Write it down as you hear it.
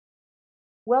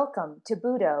Welcome to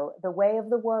Budo, the Way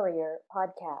of the Warrior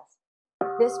podcast.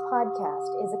 This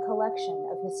podcast is a collection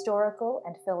of historical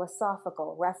and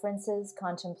philosophical references,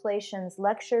 contemplations,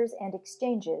 lectures, and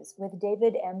exchanges with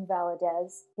David M.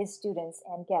 Valadez, his students,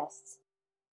 and guests.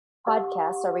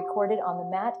 Podcasts are recorded on the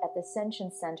mat at the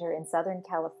Ascension Center in Southern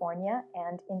California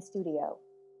and in studio.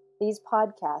 These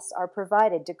podcasts are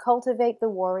provided to cultivate the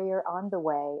warrior on the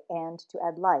way and to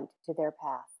add light to their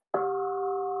path.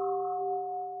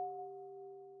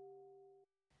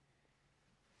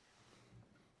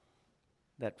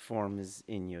 That form is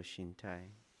in Yoshintai.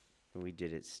 We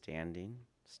did it standing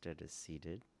instead of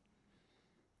seated.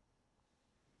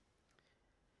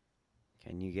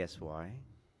 Can you guess why?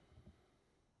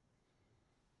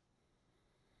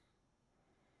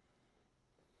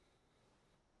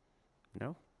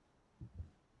 No?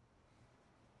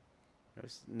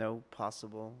 There's no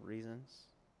possible reasons?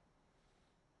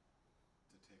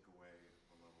 To take away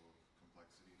a level of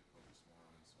complexity to focus more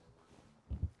on sword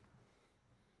work.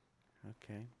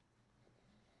 Okay.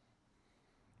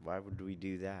 Why would we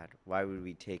do that? Why would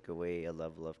we take away a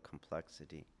level of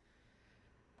complexity?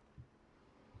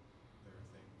 There are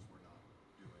things we're not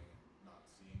doing and not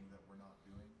seeing that we're not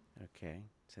doing. Okay.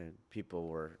 So people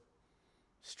were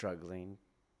struggling,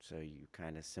 so you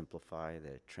kind of simplify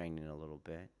the training a little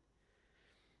bit.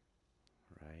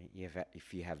 Right?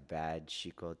 If you have bad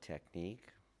Shiko technique,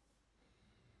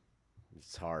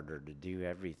 it's harder to do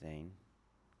everything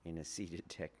in a seated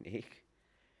technique.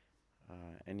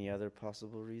 Any other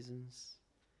possible reasons?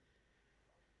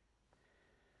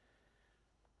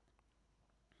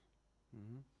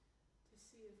 Mm-hmm. To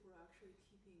see if we're actually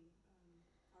keeping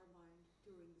our mind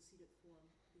during the seated form,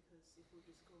 because if we're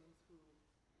just going through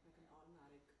like an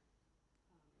automatic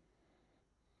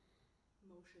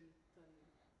motion, then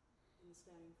in the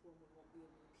standing form we won't be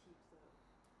able to keep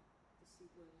the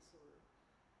sequence or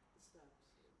the steps.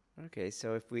 Okay,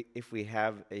 so if we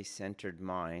have a centered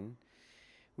mind,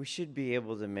 we should be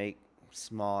able to make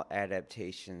small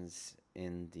adaptations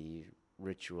in the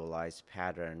ritualized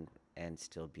pattern and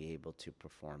still be able to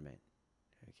perform it.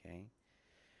 Okay.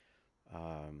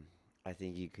 I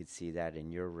think you could see that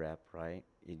in your rep, right?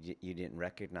 You didn't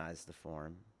recognize the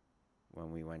form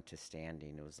when we went to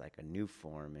standing. It was like a new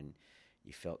form, and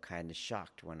you felt kind of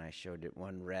shocked when I showed it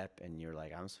one rep, and you're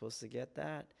like, I'm supposed to get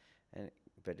that?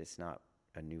 But it's not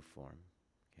a new form,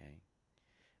 okay?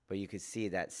 But you could see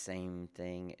that same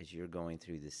thing as you're going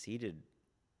through the seated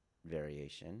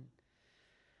variation.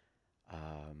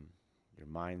 Your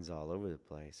mind's all over the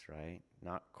place, right?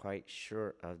 Not quite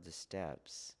sure of the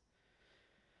steps.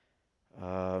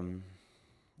 I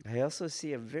also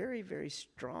see a very, very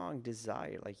strong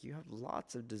desire. Like you have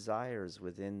lots of desires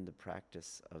within the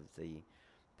practice of the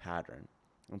pattern,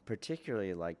 and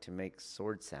particularly like to make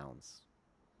sword sounds.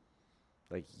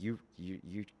 Like you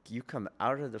come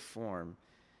out of the form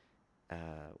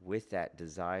with that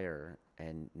desire,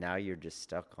 and now you're just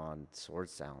stuck on sword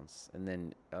sounds. And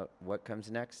then what comes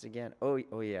next again? Oh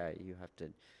yeah, you have to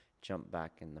jump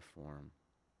back in the form.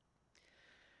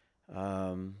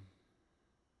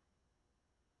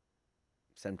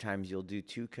 Sometimes you'll do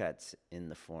two cuts in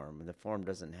the form, and the form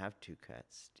doesn't have two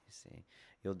cuts, do you see?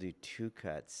 You'll do two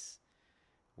cuts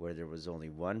where there was only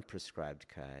one prescribed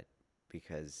cut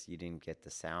because you didn't get the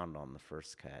sound on the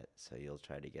first cut, so you'll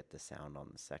try to get the sound on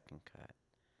the second cut.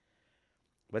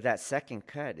 But that second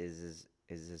cut is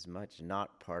as much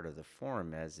not part of the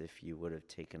form as if you would have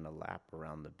taken a lap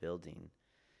around the building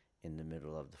in the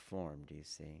middle of the form, do you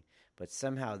see? But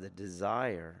somehow the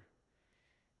desire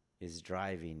is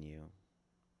driving you.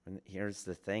 And here's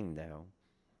the thing, though,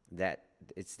 that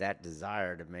it's that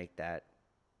desire to make that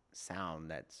sound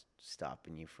that's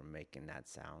stopping you from making that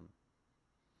sound.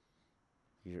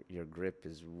 Your grip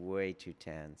is way too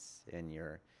tense, and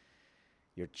you're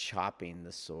chopping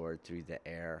the sword through the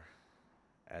air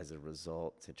as a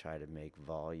result to try to make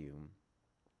volume,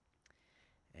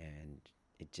 and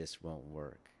it just won't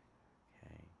work.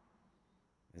 Okay,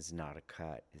 it's not a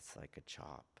cut; it's like a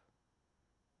chop.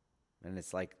 And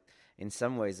it's like, in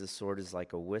some ways, the sword is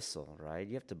like a whistle, right?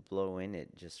 You have to blow in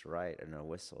it just right in a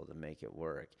whistle to make it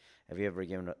work. Have you ever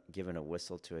given a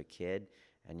whistle to a kid,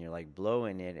 and you're like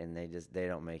blowing it, and they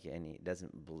don't make it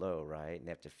doesn't blow, right? And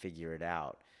they have to figure it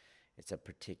out. It's a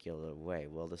particular way.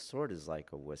 Well, the sword is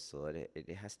like a whistle. It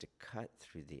has to cut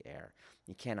through the air.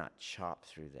 You cannot chop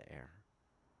through the air,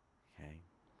 okay?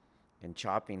 And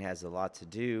chopping has a lot to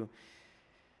do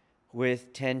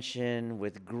with tension,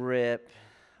 with grip,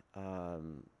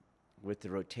 with the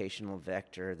rotational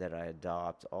vector that I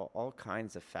adopt, all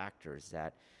kinds of factors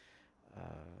that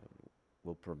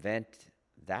will prevent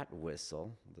that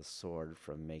whistle, the sword,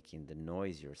 from making the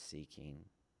noise you're seeking.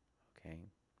 okay?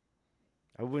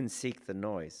 I wouldn't seek the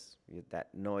noise.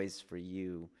 That noise for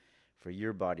you, for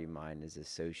your body mind, is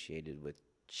associated with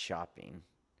chopping.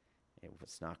 It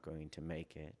was not going to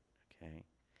make it, okay?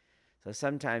 So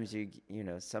sometimes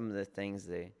some of the things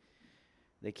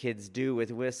the kids do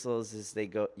with whistles is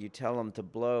you tell them to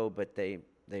blow, but they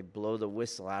blow the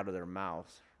whistle out of their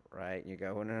mouth, right? You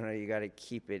go, well, no, you got to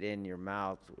keep it in your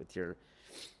mouth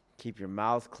keep your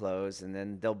mouth closed, and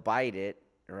then they'll bite it,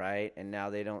 right? And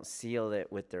now they don't seal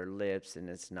it with their lips, and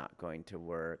it's not going to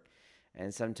work.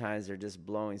 And sometimes they're just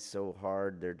blowing so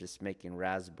hard, they're just making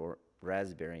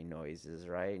raspberry noises,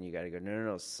 right? And you got to go,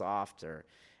 no, softer.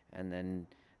 And then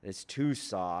it's too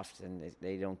soft, and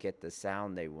they don't get the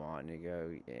sound they want. And you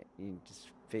go, you just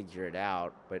figure it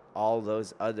out. But all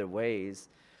those other ways,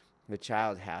 the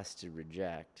child has to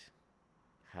reject,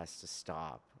 has to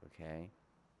stop, okay?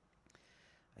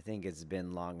 I think it's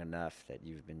been long enough that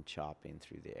you've been chopping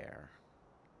through the air,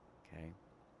 okay?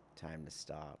 Time to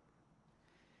stop.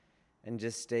 And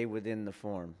just stay within the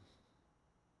form,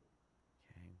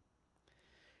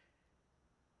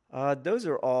 okay? Those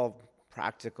are all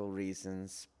practical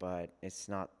reasons, but it's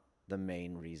not the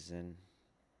main reason.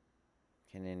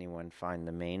 Can anyone find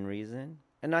the main reason?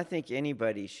 And I think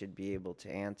anybody should be able to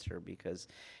answer, because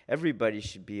everybody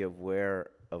should be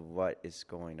aware of what is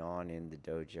going on in the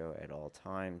dojo at all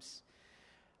times,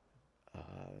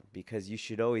 because you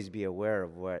should always be aware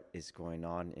of what is going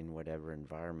on in whatever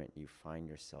environment you find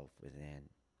yourself within.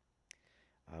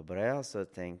 But I also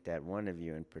think that one of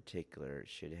you in particular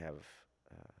should have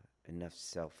enough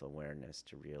self-awareness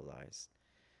to realize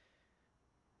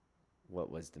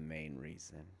what was the main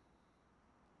reason.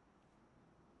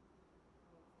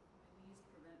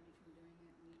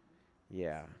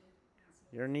 Yeah,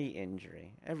 your knee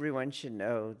injury. Everyone should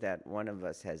know that one of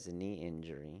us has a knee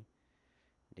injury.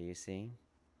 Do you see?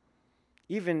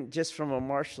 Even just from a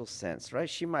martial sense, right?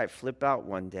 She might flip out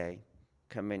one day,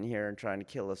 come in here and trying to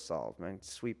kill us all, man,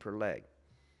 sweep her leg.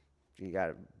 You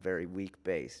got a very weak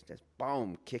base. Just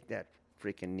boom, kick that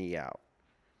freaking knee out.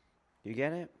 You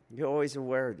get it? You're always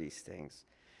aware of these things.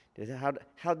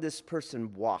 How'd this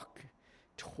person walk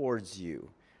towards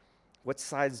you? What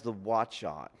side's the watch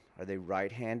on? Are they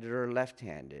right-handed or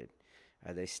left-handed?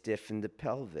 Are they stiff in the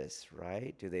pelvis,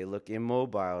 right? Do they look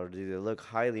immobile or do they look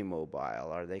highly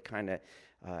mobile? Are they kind of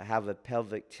have a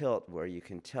pelvic tilt where you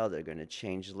can tell they're going to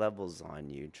change levels on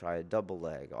you, try a double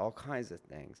leg, all kinds of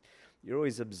things. You're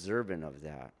always observant of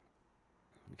that,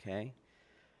 okay?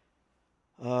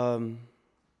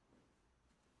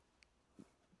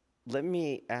 Let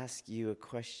me ask you a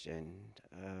question.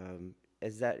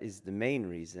 As that is the main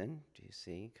reason, do you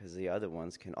see? Because the other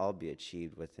ones can all be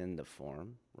achieved within the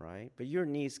form, right? But your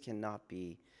knees cannot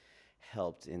be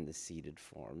helped in the seated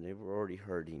form. They were already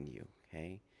hurting you,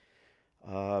 okay?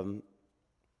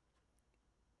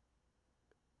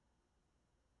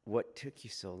 What took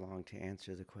you so long to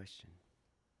answer the question?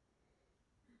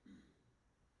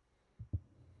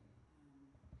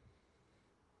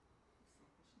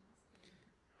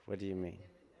 What do you mean?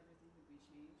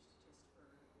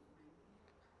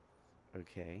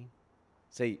 Okay,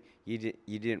 so you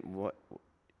didn't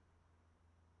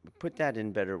put that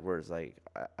in better words. Like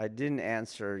I didn't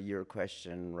answer your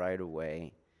question right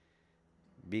away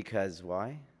because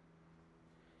why?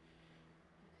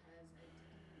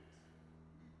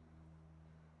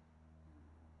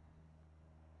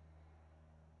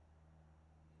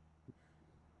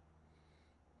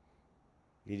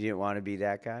 You didn't want to be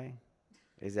that guy?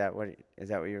 Is that what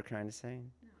you're trying to say?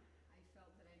 No, I felt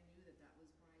that I knew that was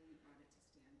why you brought it to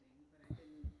standing, but I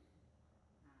didn't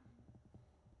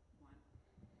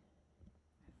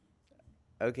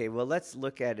want. Okay, well, let's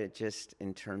look at it just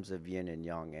in terms of yin and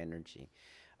yang energy.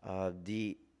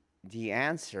 The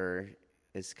answer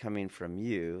is coming from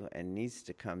you and needs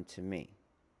to come to me.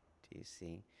 Do you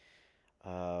see?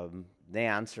 The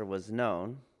answer was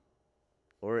known,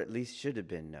 or at least should have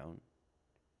been known,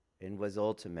 and was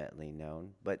ultimately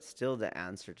known, but still the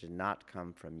answer did not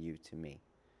come from you to me.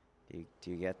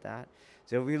 Do you get that?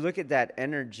 So if we look at that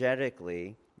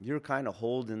energetically, you're kind of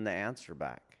holding the answer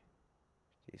back.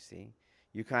 Do you see?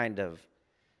 You kind of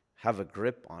have a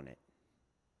grip on it.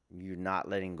 You're not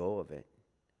letting go of it,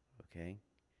 okay?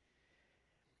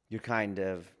 You're kind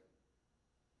of,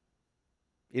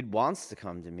 it wants to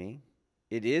come to me.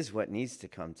 It is what needs to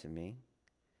come to me,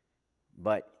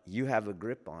 but you have a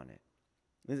grip on it.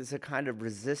 It's a kind of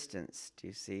resistance, do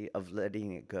you see, of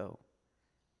letting it go.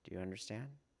 Do you understand?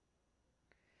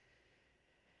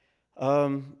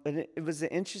 And it was an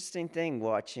interesting thing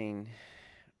watching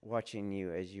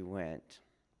you as you went.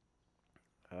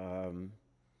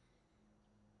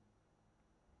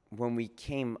 When we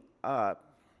came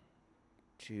up,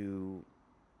 to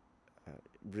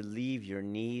relieve your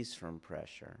knees from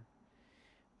pressure,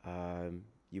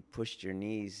 you pushed your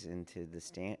knees into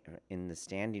in the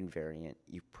standing variant,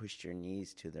 you pushed your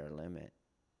knees to their limit.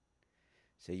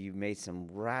 So you made some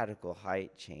radical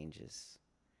height changes.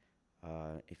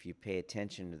 If you pay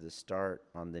attention to the start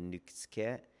on the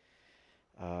Nukskit,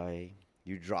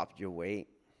 you dropped your weight.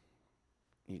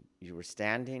 You were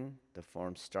standing, the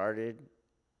form started,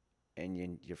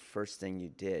 and your first thing you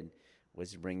did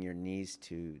was bring your knees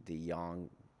to the yang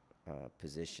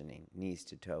positioning, knees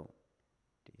to toe.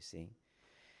 Do you see?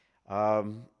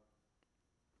 And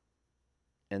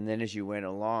then as you went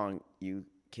along, you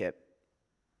kept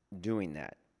doing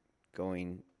that,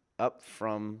 going up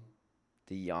from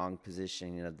the yang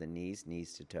positioning of the knees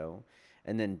to toe,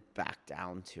 and then back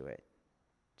down to it.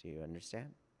 Do you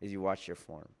understand? As you watch your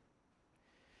form.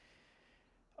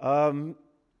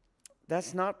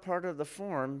 That's not part of the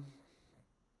form.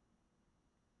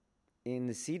 In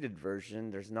the seated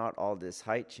version, there's not all this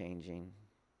height changing.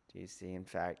 Do you see? In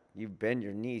fact, you bend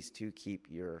your knees to keep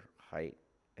your height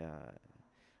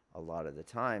a lot of the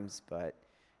times, but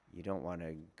you don't want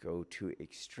to go to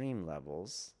extreme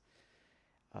levels.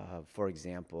 For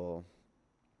example,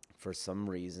 for some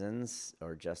reasons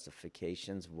or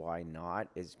justifications why not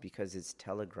is because it's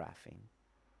telegraphing.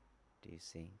 Do you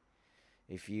see?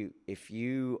 If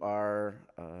you are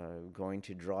going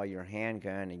to draw your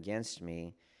handgun against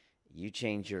me, you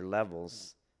change your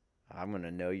levels, I'm going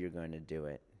to know you're going to do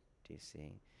it. Do you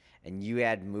see? And you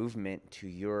add movement to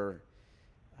your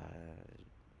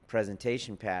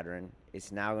presentation pattern,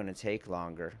 it's now going to take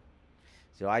longer.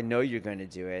 So I know you're going to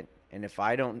do it. And if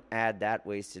I don't add that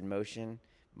wasted motion,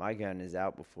 my gun is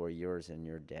out before yours and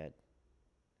you're dead.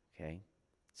 Okay?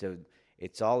 So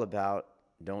it's all about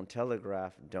don't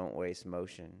telegraph, don't waste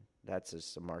motion. That's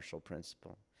just a martial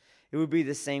principle. It would be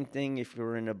the same thing if you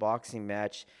were in a boxing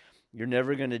match. You're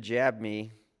never going to jab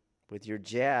me with your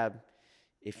jab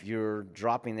if you're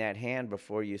dropping that hand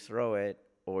before you throw it,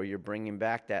 or you're bringing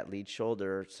back that lead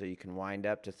shoulder so you can wind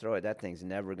up to throw it. That thing's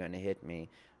never going to hit me.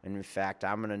 And in fact,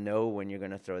 I'm going to know when you're going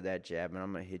to throw that jab, and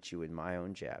I'm going to hit you with my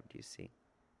own jab. Do you see?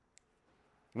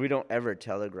 We don't ever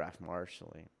telegraph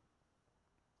martially.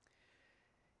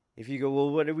 If you go,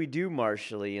 well, what do we do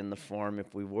martially in the form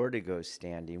if we were to go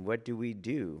standing? What do we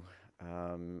do?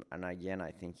 And again,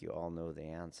 I think you all know the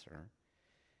answer.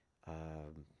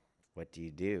 What do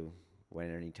you do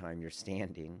anytime you're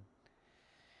standing?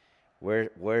 How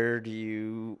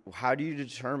do you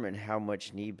determine how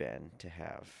much knee bend to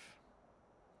have?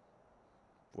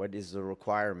 What is the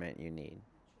requirement you need?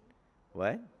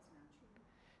 What?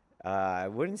 I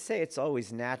wouldn't say it's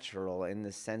always natural in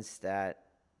the sense that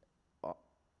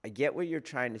I get what you're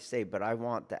trying to say, but I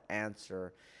want the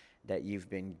answer that you've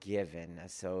been given.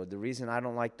 So the reason I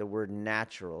don't like the word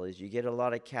natural is you get a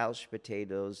lot of couch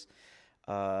potatoes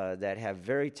that have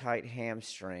very tight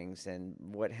hamstrings, and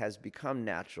what has become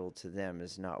natural to them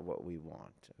is not what we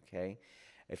want, okay?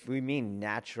 If we mean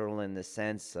natural in the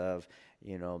sense of,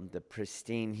 the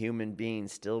pristine human being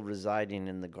still residing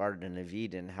in the Garden of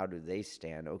Eden, how do they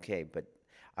stand? Okay, but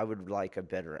I would like a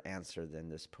better answer than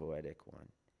this poetic one,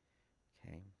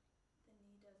 okay? The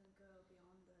knee doesn't go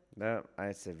beyond the... No,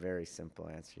 it's a very simple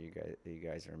answer. You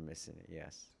guys are missing it,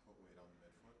 yes. Put weight on the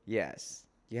midfoot? Yes.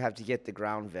 You have to get the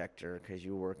ground vector because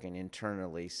you're working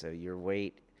internally, so your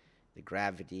weight, the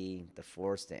gravity, the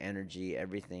force, the energy,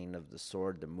 everything of the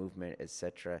sword, the movement,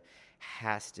 etc.,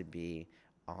 has to be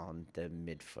on the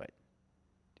midfoot.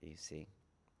 Do you see?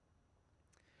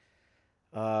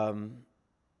 And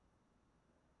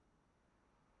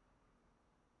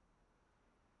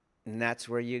that's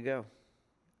where you go,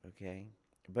 okay?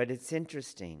 But it's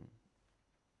interesting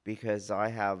because I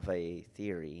have a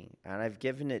theory, and I've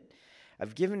given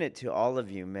it to all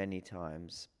of you many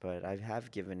times, but I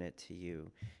have given it to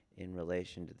you in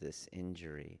relation to this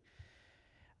injury.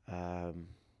 The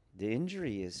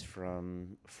injury is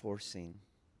from forcing,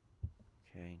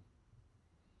 okay?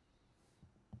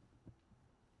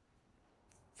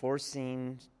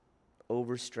 Forcing,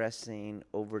 overstressing,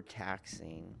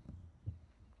 overtaxing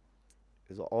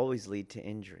will always lead to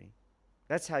injury.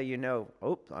 That's how you know,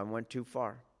 I went too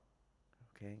far,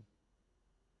 okay?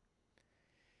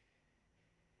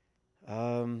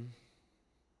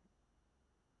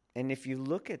 And if you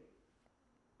look at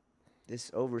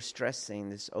this overstressing,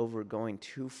 this overgoing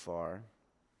too far,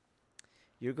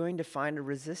 you're going to find a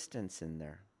resistance in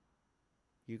there.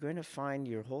 You're going to find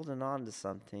you're holding on to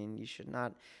something you should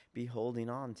not be holding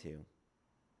on to.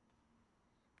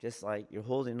 Just like you're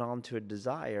holding on to a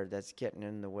desire that's getting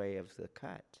in the way of the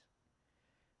cut.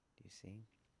 Do you see?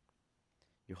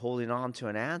 You're holding on to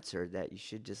an answer that you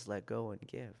should just let go and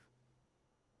give.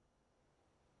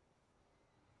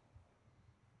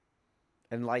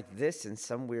 And like this, in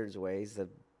some weird ways,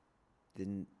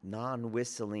 the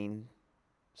non-whistling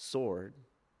sword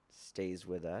stays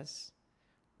with us,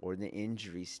 or the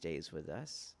injury stays with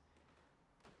us,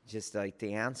 just like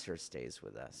the answer stays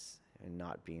with us and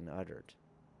not being uttered.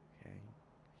 Okay.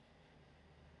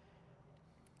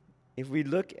 If we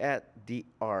look at the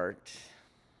art,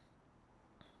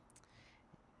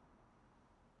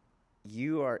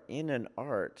 you are in an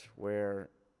art where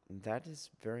that is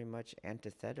very much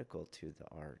antithetical to the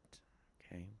art.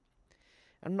 Okay.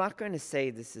 I'm not going to say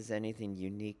this is anything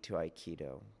unique to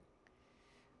Aikido.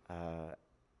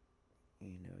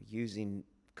 Using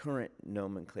current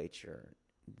nomenclature,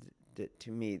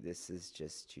 to me, this is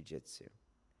just jujitsu.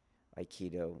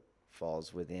 Aikido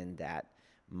falls within that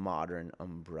modern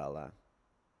umbrella.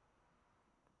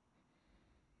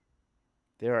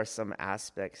 There are some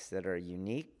aspects that are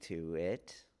unique to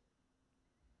it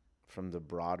from the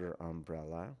broader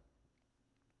umbrella,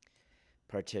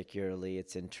 particularly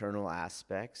its internal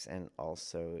aspects and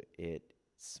also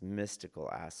its mystical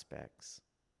aspects.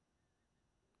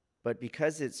 But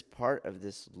because it's part of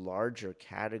this larger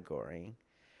category,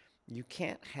 you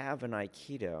can't have an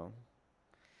Aikido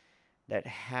that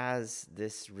has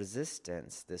this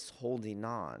resistance, this holding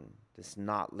on, this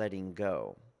not letting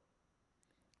go.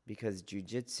 Because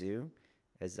jujitsu,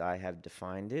 as I have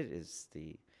defined it, is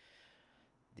the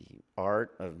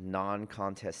art of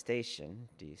non-contestation,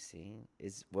 do you see?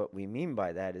 Is what we mean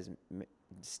by that is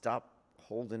stop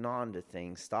holding on to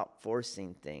things, stop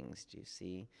forcing things, do you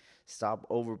see? Stop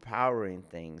overpowering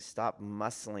things, stop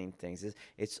muscling things.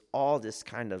 It's all this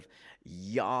kind of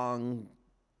yang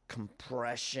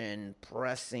compression,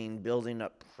 pressing, building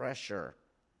up pressure.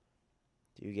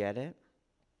 Do you get it?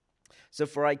 So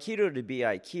for Aikido to be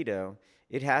Aikido,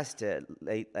 it has to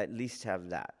at least have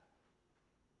that.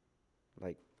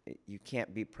 Like, you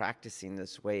can't be practicing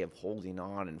this way of holding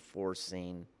on and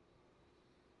forcing.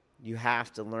 You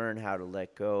have to learn how to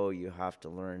let go. You have to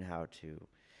learn how to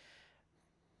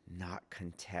not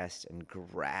contest and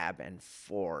grab and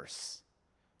force.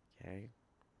 Okay?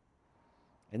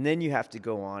 And then you have to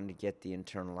go on to get the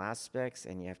internal aspects,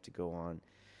 and you have to go on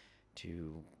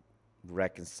to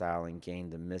reconcile and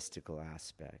gain the mystical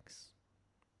aspects.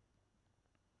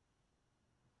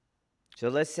 So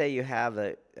let's say you have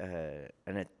an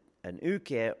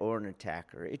uke or an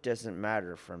attacker. It doesn't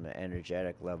matter from an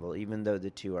energetic level, even though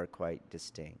the two are quite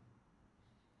distinct.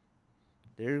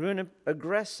 They're going to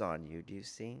aggress on you, do you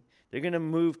see? They're going to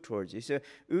move towards you. So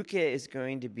uke is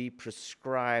going to be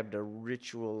prescribed a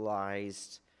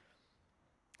ritualized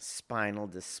spinal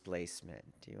displacement.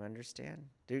 Do you understand?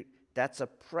 That's a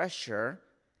pressure,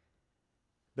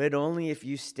 but only if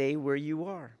you stay where you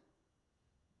are.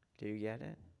 Do you get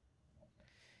it?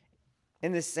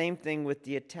 And the same thing with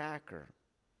the attacker.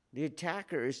 The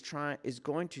attacker is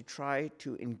going to try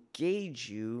to engage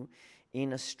you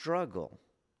in a struggle.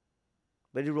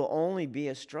 But it will only be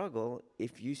a struggle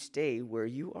if you stay where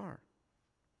you are.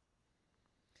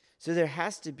 So there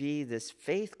has to be this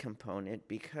faith component,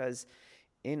 because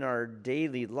in our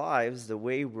daily lives, the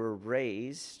way we're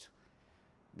raised,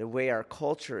 the way our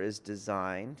culture is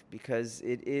designed, because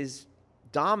it is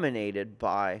dominated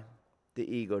by the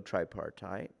ego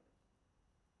tripartite,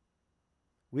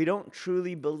 we don't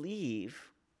truly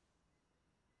believe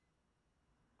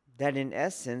that in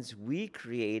essence we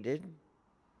created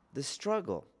the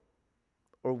struggle,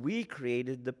 or we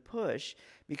created the push,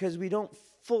 because we don't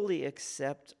fully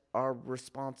accept our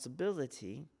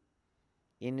responsibility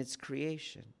in its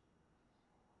creation.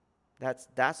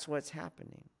 That's what's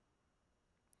happening.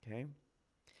 Okay?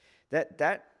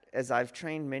 That as I've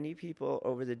trained many people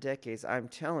over the decades, I'm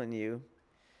telling you,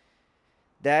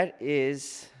 that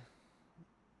is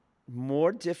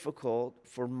more difficult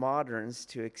for moderns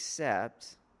to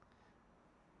accept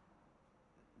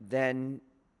than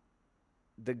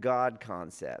the God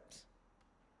concept.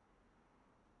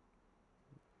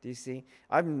 Do you see?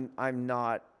 I'm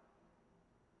not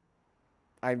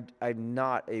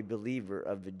a believer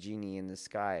of a genie in the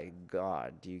sky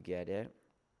God. Do you get it?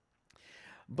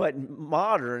 But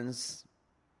moderns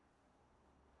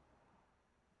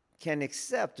can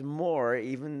accept more,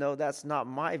 even though that's not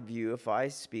my view. If I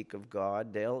speak of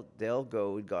God, they'll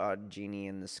go God, genie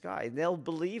in the sky. They'll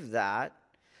believe that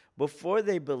before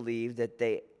they believe that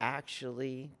they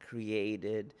actually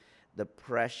created the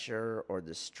pressure or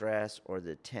the stress or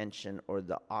the tension or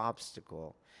the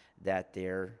obstacle that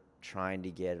they're trying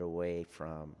to get away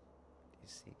from. You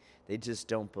see, they just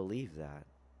don't believe that.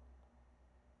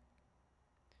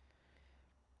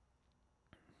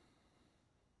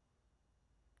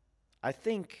 I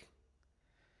think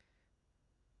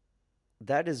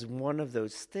that is one of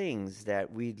those things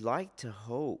that we'd like to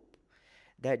hope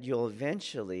that you'll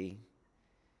eventually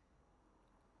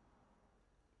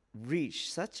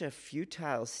reach such a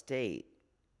futile state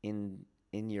in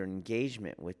your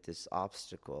engagement with this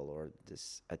obstacle or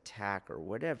this attack or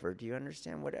whatever. Do you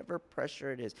understand? Whatever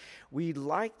pressure it is, we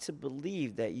like to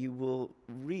believe that you will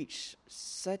reach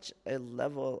such a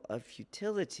level of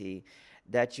futility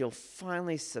that you'll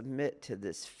finally submit to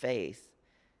this faith,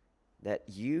 that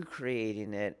you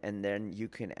creating it, and then you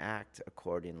can act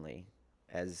accordingly,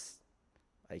 as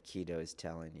Aikido is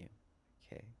telling you.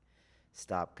 Okay,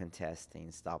 stop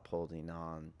contesting, stop holding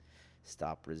on,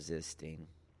 stop resisting.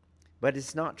 But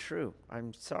it's not true.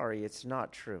 I'm sorry, it's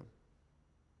not true.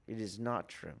 It is not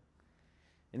true.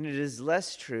 And it is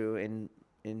less true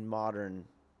in modern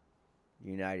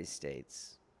United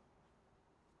States.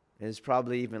 It is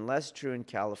probably even less true in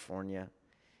California,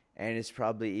 and it's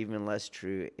probably even less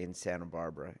true in Santa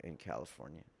Barbara in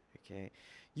California. Okay?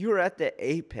 You are at the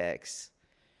apex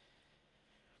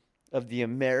of the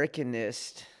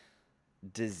Americanist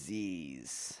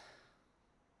disease.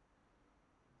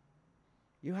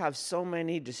 You have so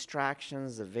many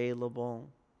distractions available,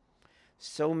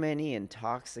 so many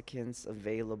intoxicants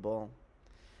available,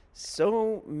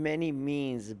 so many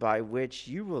means by which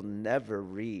you will never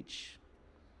reach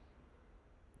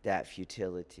that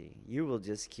futility. You will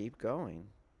just keep going.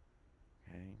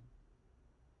 Okay?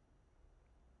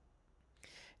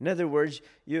 In other words,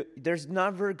 there's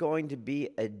never going to be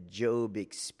a Job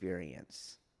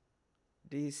experience.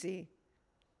 Do you see?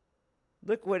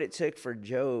 Look what it took for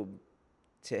Job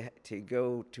to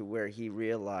go to where he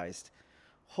realized,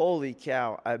 holy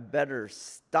cow, I better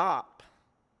stop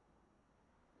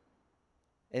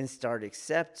and start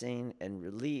accepting and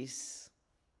release.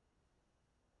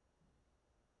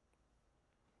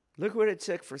 Look what it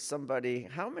took for somebody,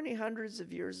 how many hundreds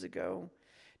of years ago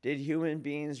did human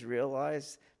beings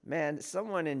realize, man,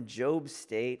 someone in Job's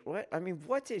state,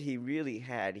 what did he really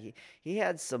had? He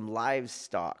had some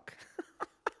livestock.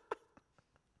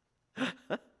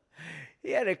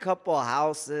 He had a couple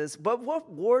houses, but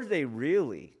what were they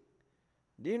really?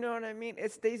 Do you know what I mean?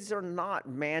 These are not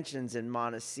mansions in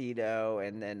Montecito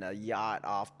and then a yacht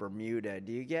off Bermuda.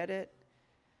 Do you get it?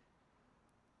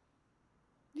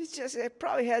 It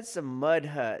probably had some mud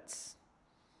huts,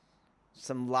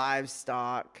 some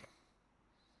livestock,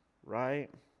 right?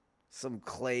 Some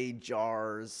clay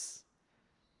jars,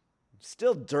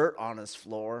 still dirt on his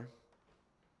floor.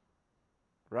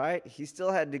 Right? He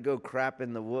still had to go crap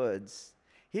in the woods.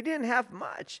 He didn't have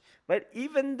much. But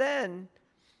even then,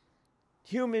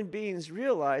 human beings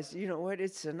realized, you know what?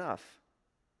 It's enough.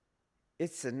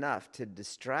 It's enough to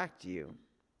distract you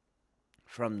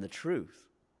from the truth.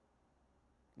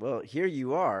 Well, here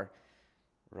you are,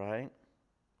 right?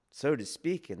 So to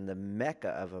speak, in the Mecca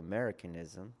of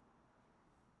Americanism.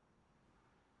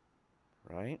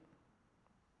 Right?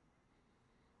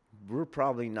 We're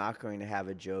probably not going to have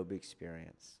a Job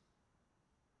experience.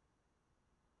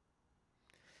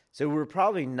 So we're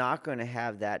probably not going to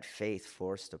have that faith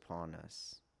forced upon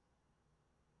us.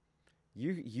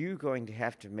 You're going to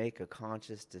have to make a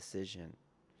conscious decision.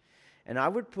 And I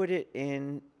would put it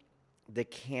in the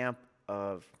camp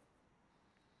of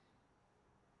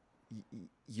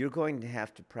you're going to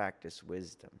have to practice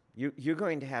wisdom. You're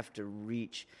going to have to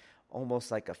reach almost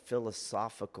like a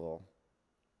philosophical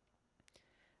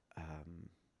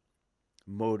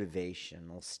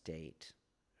motivational state,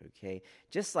 okay?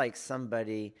 Just like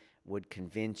somebody would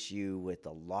convince you with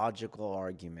a logical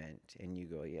argument, and you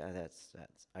go, yeah,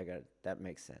 that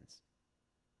makes sense,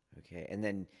 okay? And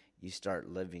then you start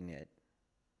living it,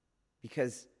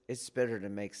 because it's better to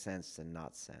make sense than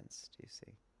not sense, do you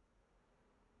see?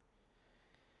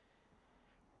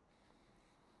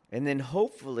 And then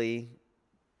hopefully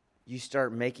you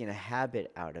start making a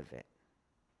habit out of it.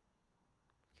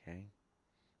 Okay?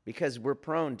 Because we're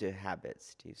prone to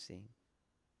habits, do you see?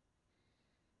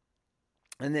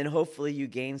 And then hopefully you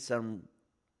gain some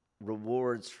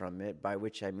rewards from it, by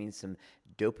which I mean some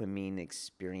dopamine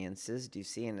experiences, do you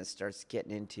see? And it starts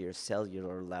getting into your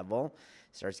cellular level,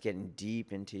 starts getting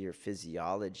deep into your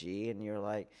physiology, and you're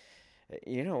like,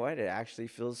 you know what, it actually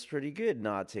feels pretty good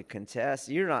not to contest.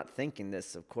 You're not thinking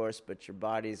this, of course, but your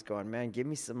body's going, man, give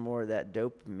me some more of that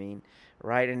dopamine,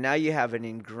 right? And now you have an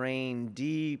ingrained,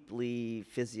 deeply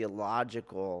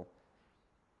physiological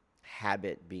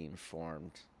habit being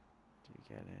formed. Do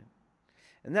you get it?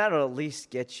 And that'll at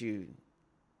least get you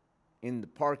in the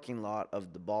parking lot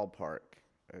of the ballpark,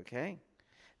 okay?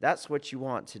 That's what you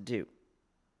want to do.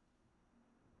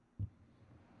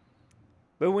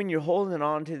 But when you're holding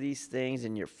on to these things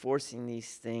and you're forcing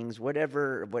these things,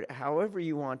 however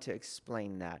you want to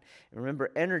explain that, remember,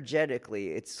 energetically,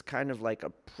 it's kind of like a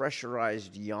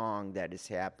pressurized yang that is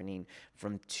happening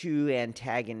from two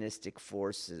antagonistic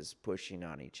forces pushing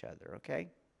on each other, okay?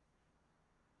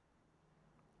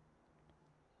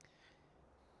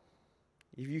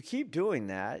 If you keep doing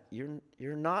that,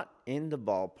 you're not in the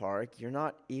ballpark. You're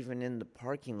not even in the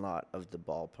parking lot of the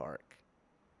ballpark.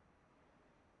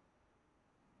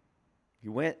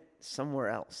 You went somewhere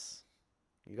else.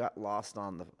 You got lost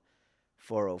on the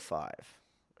 405,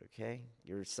 okay?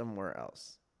 You're somewhere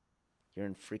else. You're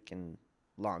in freaking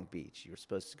Long Beach. You were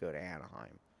supposed to go to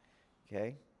Anaheim,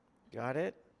 okay? Got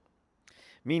it?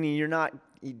 Meaning you're not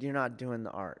doing the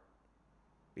art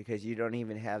because you don't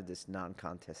even have this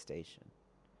non-contestation.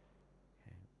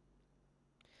 Okay?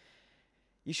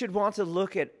 You should want to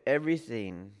look at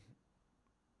everything,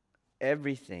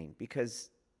 because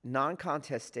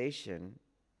non-contestation,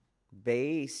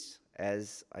 based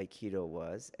as Aikido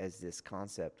was, as this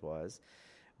concept was,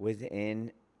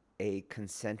 within a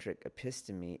concentric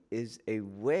episteme, is a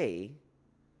way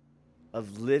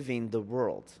of living the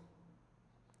world.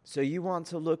 So you want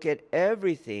to look at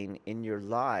everything in your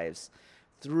lives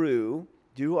through,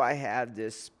 do I have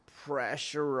this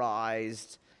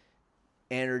pressurized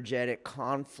energetic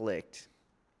conflict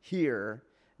here,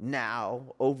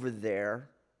 now, over there,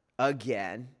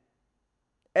 again,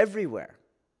 everywhere?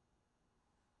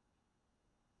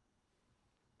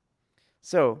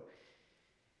 So,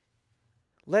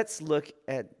 let's look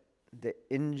at the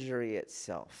injury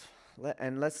itself.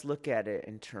 And let's look at it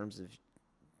in terms of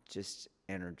just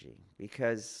energy.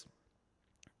 Because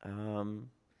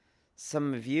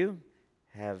some of you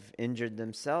have injured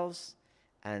themselves,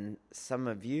 and some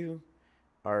of you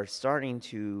are starting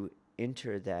to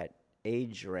enter that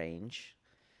age range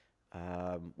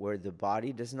where the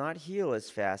body does not heal as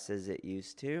fast as it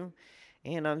used to,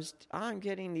 and I'm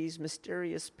getting these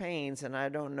mysterious pains, and I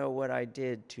don't know what I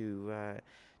did to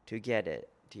get it.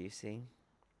 Do you see?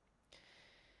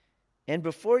 And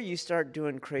before you start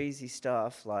doing crazy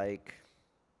stuff like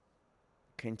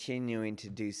continuing to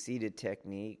do seated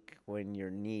technique when your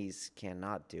knees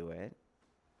cannot do it,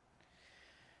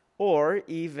 or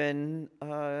even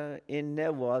in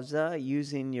Newaza,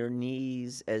 using your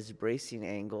knees as bracing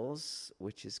angles,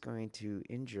 which is going to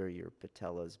injure your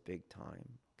patellas big time,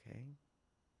 okay?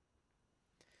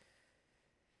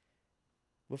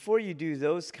 Before you do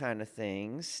those kind of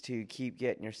things to keep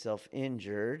getting yourself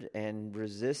injured and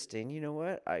resisting, you know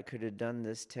what? I could have done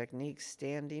this technique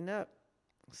standing up.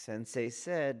 Sensei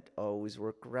said, always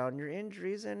work around your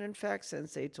injuries, and in fact,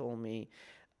 Sensei told me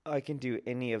I can do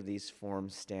any of these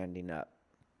forms standing up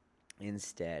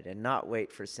instead and not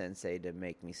wait for Sensei to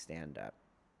make me stand up.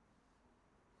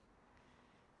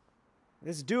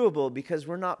 It's doable because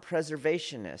we're not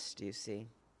preservationists, you see.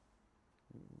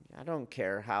 I don't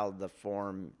care how the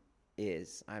form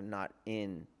is. I'm not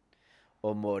in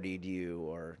Omori Ryu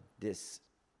or this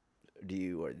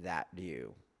Ryu or that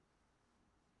Ryu.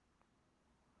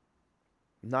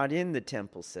 I'm not in the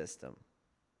temple system.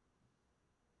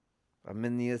 I'm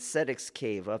in the ascetics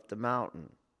cave up the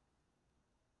mountain.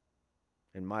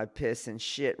 And my piss and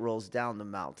shit rolls down the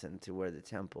mountain to where the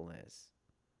temple is.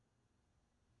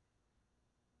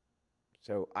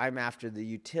 So I'm after the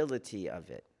utility of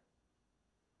it.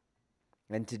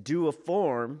 And to do a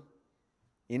form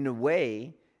in a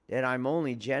way that I'm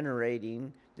only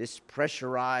generating this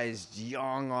pressurized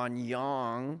yang on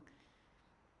yang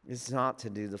is not to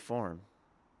do the form.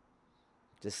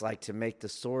 Just like to make the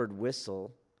sword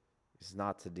whistle is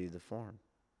not to do the form.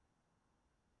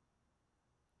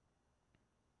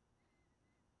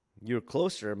 You're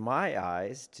closer, in my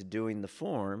eyes, to doing the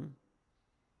form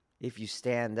if you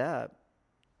stand up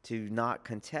to not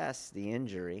contest the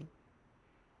injury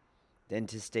than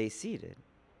to stay seated.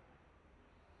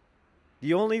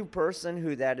 The only person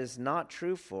who that is not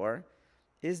true for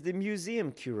is the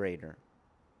museum curator.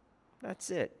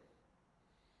 That's it.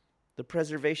 The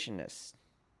preservationist.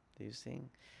 Do you see?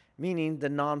 Meaning the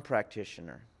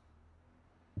non-practitioner.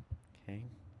 Okay?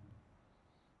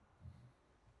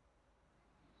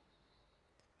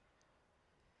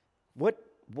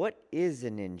 What is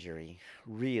an injury,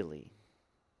 really?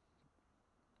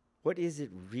 What is it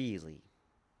really?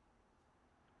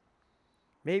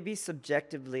 Maybe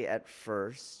subjectively at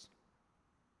first,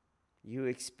 you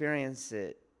experience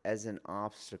it as an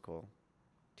obstacle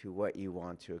to what you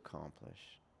want to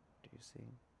accomplish. Do you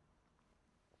see?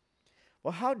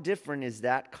 Well, how different is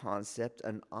that concept,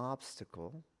 an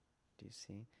obstacle? Do you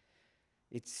see?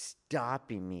 It's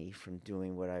stopping me from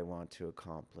doing what I want to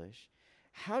accomplish.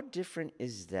 How different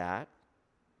is that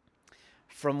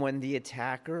from when the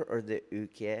attacker or the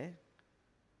uke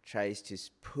tries to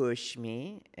push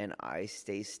me and I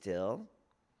stay still,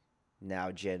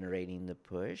 now generating the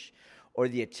push, or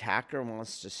the attacker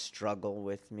wants to struggle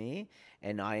with me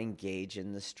and I engage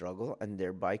in the struggle and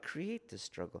thereby create the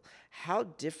struggle. How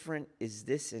different is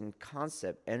this in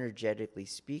concept, energetically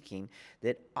speaking,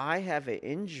 that I have an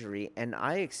injury and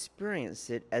I experience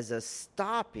it as a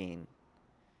stopping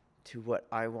to what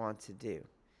I want to do?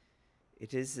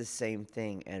 It is the same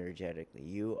thing energetically.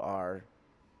 You are,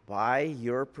 by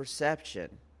your perception,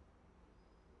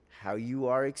 how you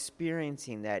are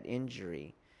experiencing that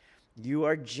injury, you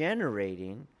are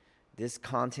generating this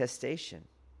contestation.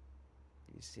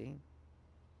 You see?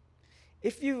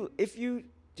 If you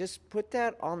just put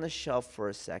that on the shelf for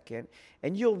a second,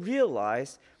 and you'll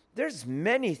realize there's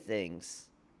many things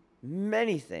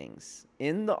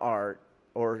in the art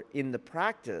or in the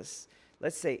practice,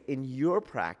 let's say in your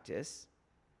practice,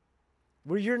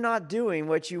 where you're not doing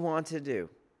what you want to do.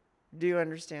 Do you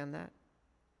understand that?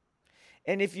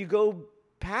 And if you go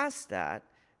past that,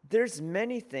 there's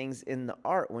many things in the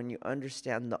art, when you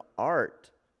understand the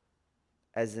art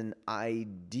as an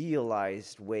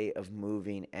idealized way of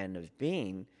moving and of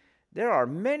being, there are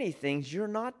many things you're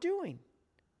not doing.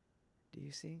 Do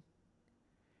you see?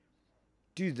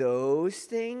 Do those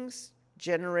things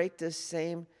generate the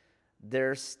same,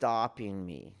 they're stopping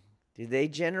me? Do they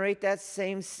generate that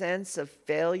same sense of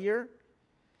failure?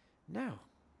 No,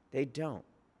 they don't.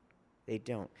 They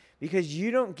don't. Because you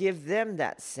don't give them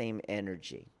that same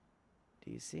energy.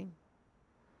 Do you see?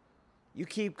 You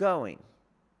keep going.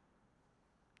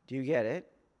 Do you get it?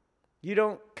 You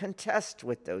don't contest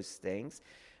with those things.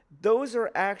 Those are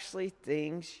actually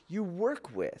things you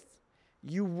work with.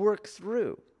 You work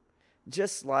through.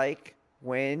 Just like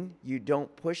when you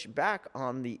don't push back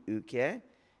on the uke,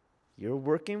 you're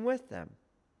working with them.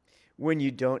 When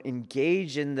you don't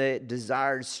engage in the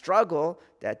desired struggle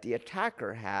that the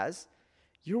attacker has,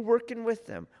 you're working with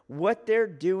them. What they're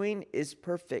doing is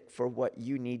perfect for what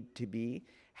you need to be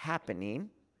happening.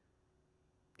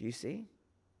 Do you see?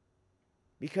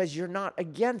 Because you're not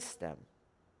against them.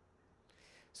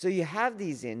 So you have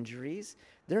these injuries.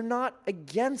 They're not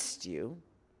against you.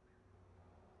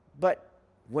 But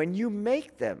when you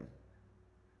make them,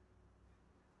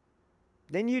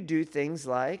 then you do things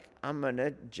like, I'm going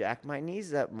to jack my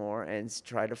knees up more and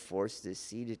try to force this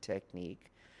seated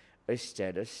technique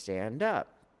instead of stand up.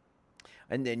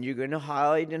 And then you're going to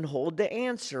hide and hold the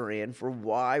answer in for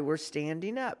why we're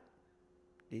standing up.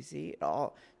 You see it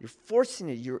all? You're forcing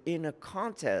it. You're in a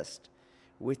contest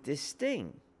with this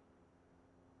thing.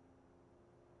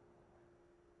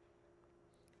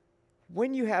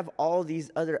 When you have all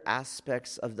these other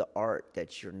aspects of the art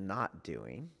that you're not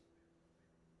doing,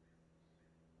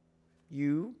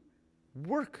 you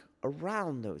work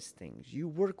around those things. You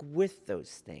work with those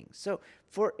things. So,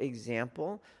 for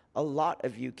example, a lot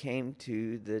of you came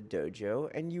to the dojo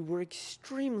and you were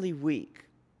extremely weak.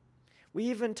 We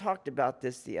even talked about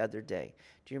this the other day.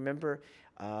 Do you remember?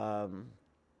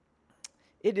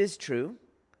 It is true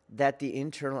that the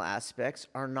internal aspects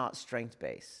are not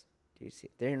strength-based. Do you see?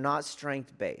 They're not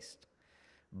strength-based.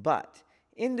 But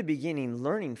in the beginning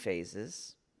learning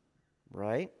phases,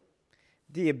 right,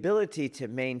 the ability to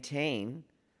maintain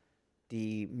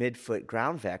the midfoot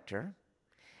ground vector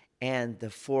and the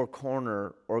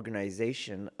four-corner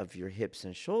organization of your hips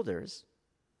and shoulders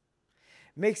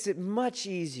makes it much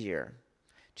easier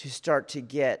to start to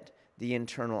get the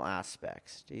internal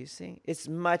aspects. Do you see? It's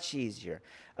much easier.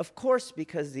 Of course,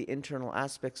 because the internal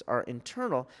aspects are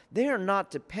internal, they are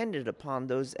not dependent upon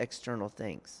those external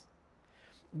things.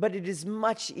 But it is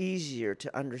much easier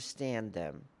to understand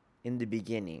them in the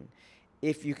beginning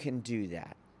if you can do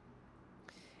that.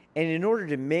 And in order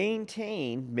to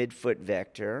maintain midfoot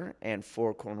vector and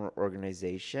four-corner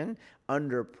organization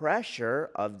under pressure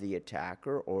of the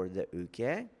attacker or the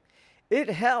uke, it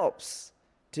helps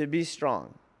to be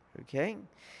strong, okay?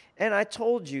 And I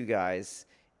told you guys,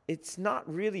 it's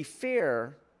not really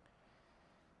fair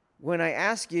when I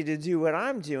ask you to do what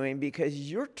I'm doing because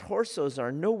your torsos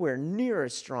are nowhere near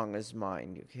as strong as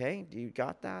mine, okay? Do you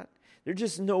got that? They're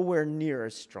just nowhere near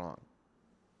as strong.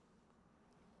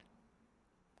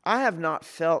 I have not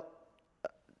felt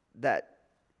that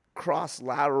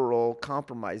cross-lateral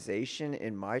compromisation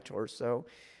in my torso,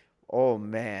 oh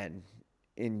man,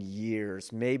 in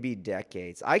years, maybe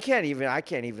decades. I can't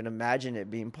even imagine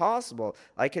it being possible.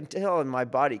 I can tell in my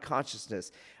body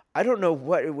consciousness, I don't know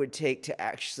what it would take to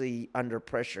actually, under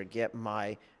pressure, get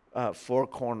my four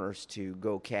corners to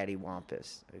go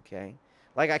cattywampus, okay?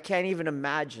 Like, I can't even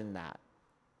imagine that.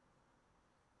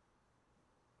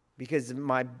 because of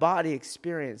my body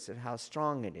experience of how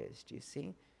strong it is. Do you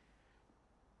see?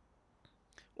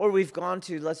 Or we've gone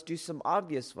to, let's do some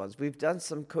obvious ones. We've done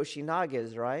some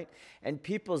koshinagas, right? And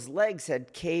people's legs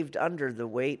had caved under the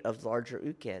weight of larger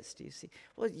ukes. Do you see?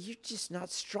 Well, you're just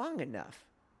not strong enough.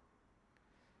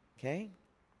 Okay?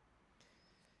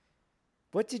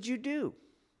 What did you do?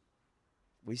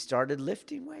 We started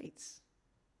lifting weights.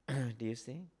 Do you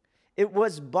see? It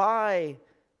was by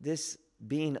this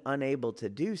being unable to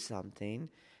do something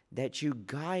that you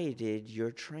guided your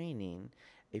training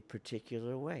a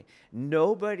particular way.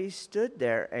 Nobody stood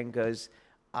there and goes,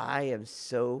 I am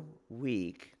so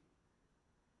weak.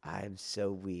 I'm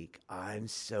so weak. I'm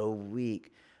so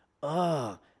weak.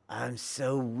 Oh, I'm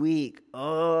so weak.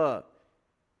 Oh.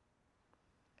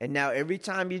 And now every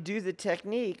time you do the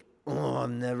technique, oh,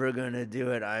 I'm never going to do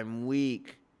it. I'm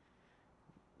weak.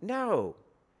 No.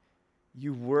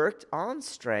 You worked on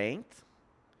strength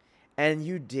and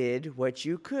you did what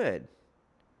you could.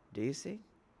 Do you see?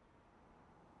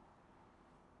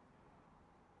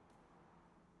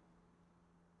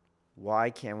 Why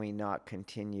can we not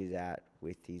continue that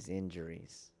with these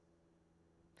injuries?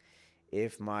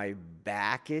 If my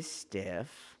back is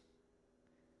stiff,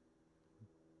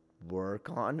 work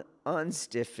on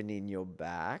unstiffening your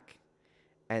back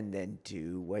and then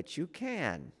do what you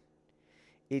can.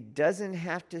 It doesn't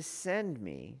have to send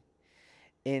me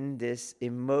in this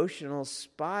emotional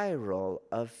spiral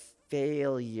of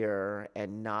failure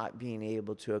and not being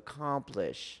able to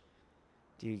accomplish.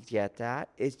 Do you get that?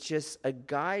 It's just a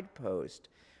guidepost.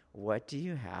 What do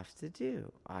you have to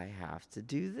do? I have to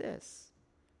do this.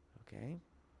 Okay?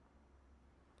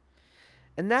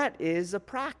 And that is a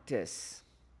practice.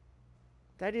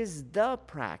 That is the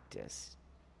practice.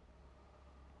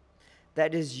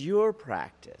 That is your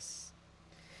practice.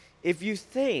 If you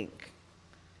think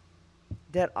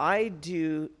that I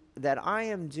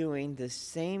am doing the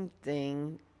same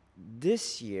thing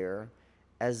this year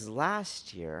as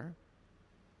last year,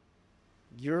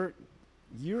 you're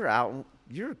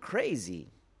crazy.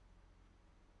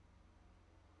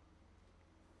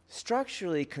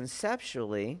 Structurally,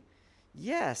 conceptually,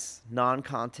 yes,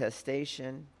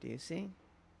 non-contestation, do you see?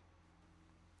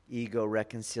 Ego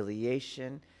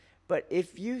reconciliation. But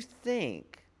if you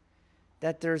think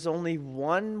that there's only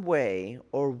one way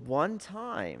or one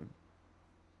time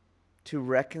to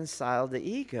reconcile the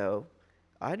ego,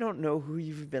 I don't know who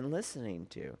you've been listening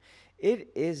to. It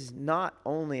is not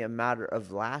only a matter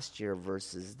of last year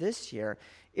versus this year,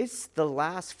 it's the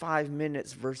last 5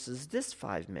 minutes versus this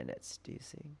 5 minutes, do you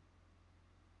see?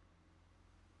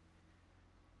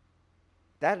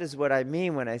 That is what I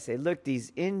mean when I say, look,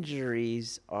 these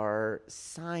injuries are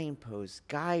signposts,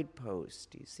 guideposts,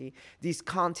 do you see? These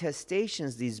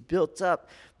contestations, these built up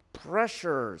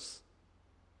pressures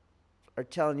are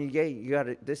telling you,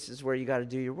 yeah, this is where you got to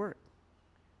do your work.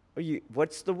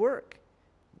 What's the work?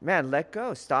 Man, let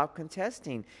go. Stop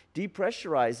contesting.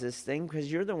 Depressurize this thing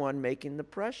because you're the one making the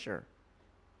pressure.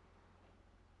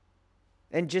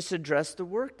 And just address the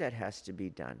work that has to be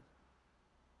done.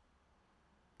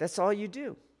 That's all you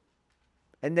do.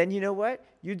 And then you know what?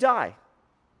 You die.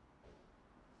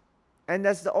 And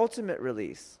that's the ultimate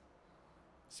release.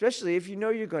 Especially if you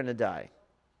know you're going to die.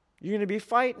 You're going to be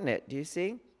fighting it, do you see?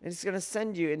 And it's going to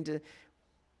send you into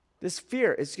this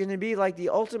fear. It's going to be like the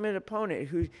ultimate opponent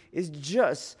who is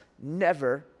just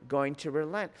never going to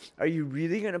relent. Are you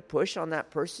really going to push on that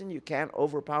person you can't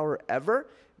overpower ever?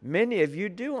 Many of you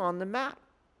do on the mat.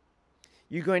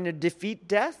 You going to defeat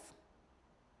death?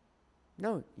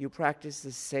 No, you practice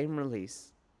the same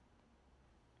release.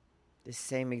 The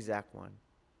same exact one.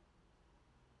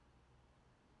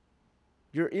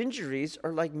 Your injuries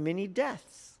are like mini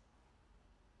deaths.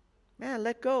 Man,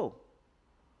 let go.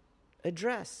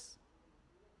 Address.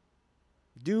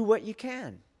 Do what you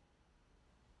can.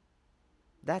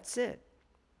 That's it.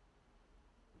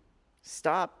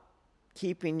 Stop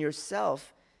keeping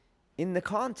yourself in the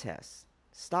contest.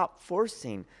 Stop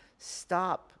forcing.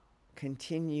 Stop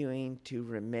continuing to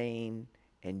remain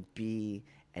and be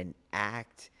and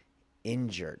act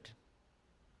injured.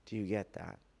 Do you get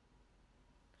that?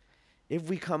 If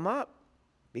we come up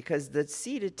because the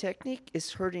seated technique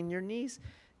is hurting your knees,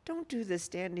 don't do the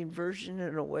standing version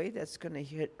in a way that's going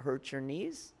to hurt your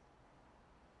knees.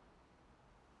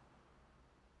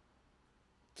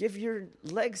 Give your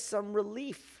legs some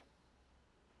relief.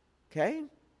 Okay?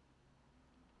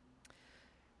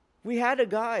 We had a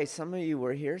guy, some of you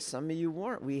were here, some of you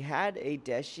weren't. We had a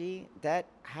deshi that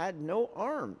had no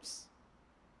arms.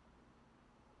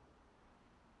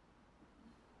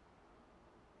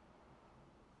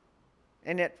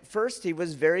 And at first he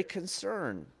was very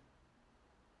concerned.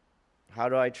 How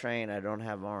do I train? I don't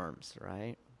have arms,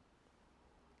 right?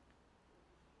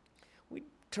 We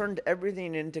turned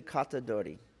everything into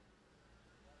katadori.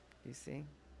 You see?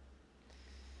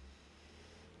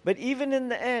 But even in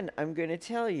the end, I'm going to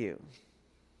tell you,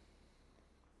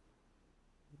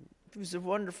 he was a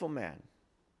wonderful man.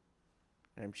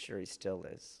 I'm sure he still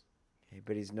is. Okay,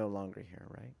 but he's no longer here,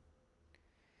 right?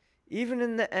 Even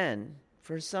in the end,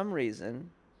 for some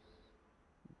reason,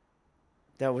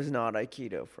 that was not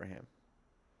Aikido for him.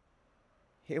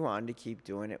 He wanted to keep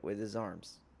doing it with his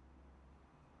arms.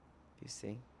 You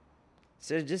see?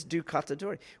 So just do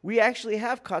katadori. We actually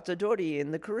have katadori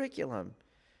in the curriculum.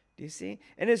 Do you see?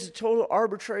 And it's a total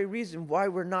arbitrary reason why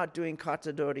we're not doing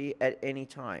katadori at any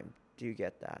time. Do you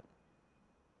get that?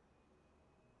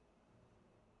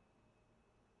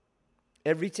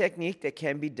 Every technique that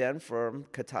can be done from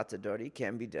katatadori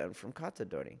can be done from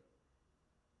katadori.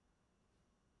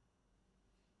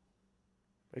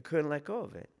 I couldn't let go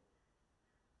of it.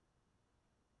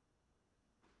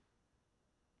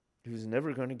 He was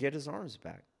never going to get his arms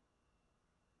back.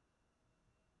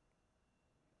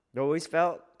 It always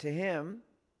felt to him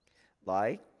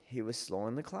like he was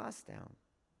slowing the class down.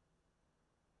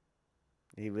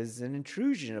 He was an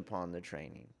intrusion upon the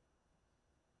training.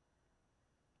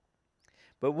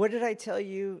 But what did I tell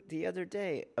you the other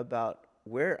day about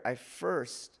where I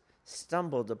first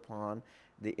stumbled upon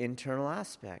the internal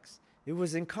aspects? It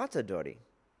was in katadori.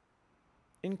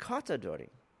 In katadori.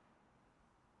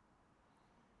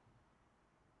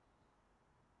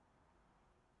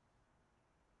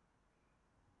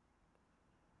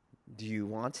 Do you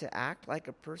want to act like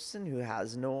a person who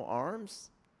has no arms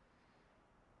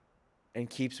and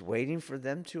keeps waiting for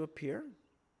them to appear?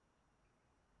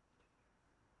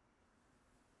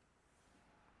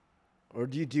 Or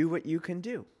do you do what you can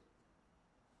do?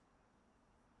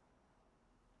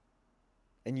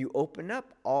 And you open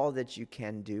up all that you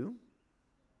can do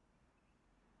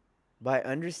by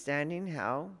understanding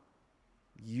how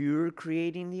you're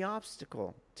creating the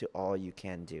obstacle to all you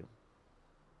can do.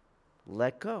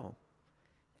 Let go.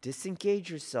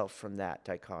 Disengage yourself from that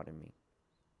dichotomy.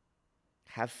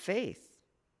 Have faith.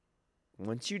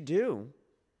 Once you do,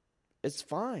 it's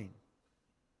fine.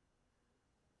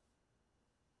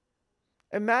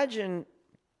 Imagine,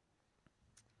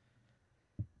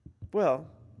 well,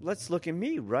 let's look at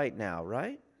me right now,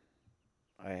 right?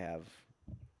 I have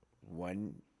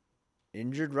one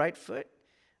injured right foot,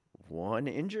 one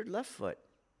injured left foot.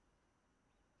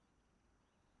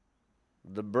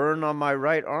 The burn on my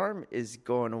right arm is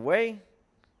going away,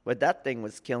 but that thing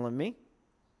was killing me.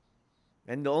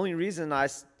 And the only reason I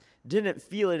didn't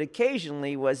feel it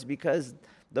occasionally was because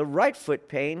the right foot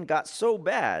pain got so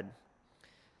bad.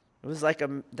 It was like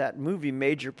that movie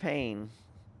Major Pain.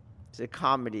 It's a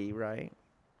comedy, right?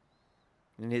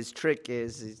 And his trick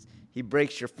is he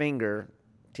breaks your finger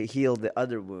to heal the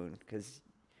other wound because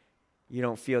you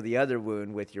don't feel the other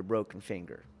wound with your broken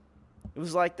finger. It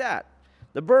was like that.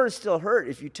 The burn still hurt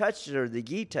if you touched it or the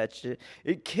gi touched it.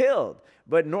 It killed.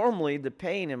 But normally the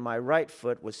pain in my right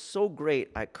foot was so great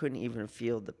I couldn't even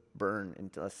feel the burn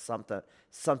until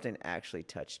something actually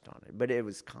touched on it. But it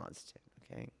was constant,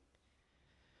 okay?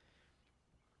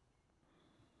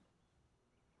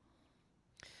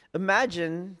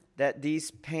 Imagine that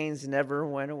these pains never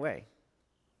went away.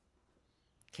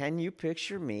 Can you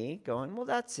picture me going, well,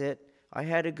 that's it. I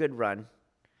had a good run.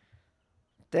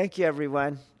 Thank you,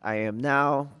 everyone. I am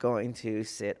now going to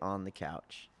sit on the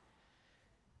couch.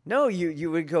 No,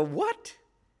 you would go, what?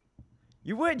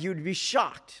 You would. You'd be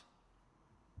shocked.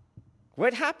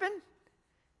 What happened?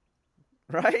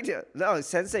 Right? No,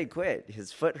 Sensei quit.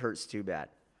 His foot hurts too bad.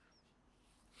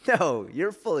 No,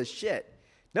 you're full of shit.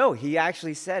 No, he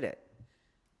actually said it.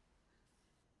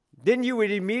 Then you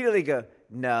would immediately go,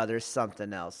 no, there's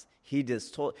something else. He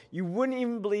just told. You wouldn't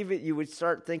even believe it. You would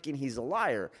start thinking he's a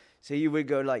liar. So you would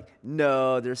go like,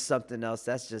 no, there's something else.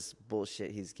 That's just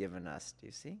bullshit he's given us. Do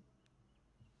you see?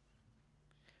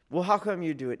 Well, how come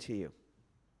you do it to you?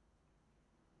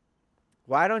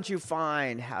 Why don't you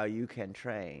find how you can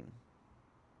train?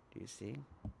 Do you see?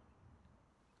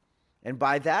 And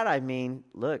by that I mean,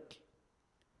 look,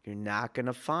 you're not going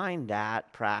to find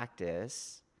that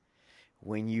practice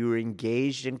when you're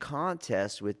engaged in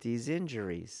contest with these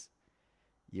injuries.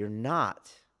 You're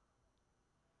not.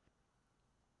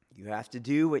 You have to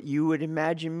do what you would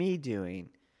imagine me doing.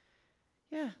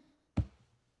 Yeah.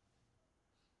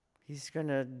 He's going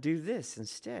to do this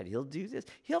instead. He'll do this.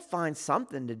 He'll find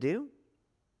something to do.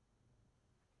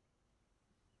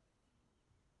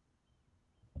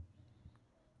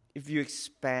 If you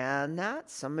expand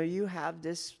that, some of you have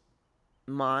this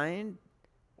mind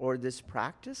or this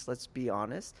practice, let's be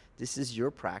honest, this is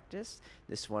your practice,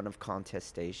 this one of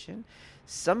contestation.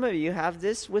 Some of you have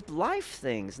this with life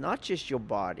things, not just your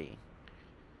body.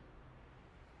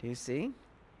 Do you see?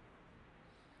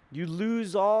 You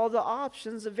lose all the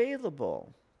options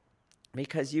available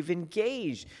because you've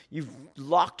engaged, you've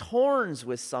locked horns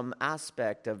with some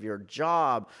aspect of your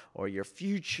job or your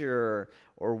future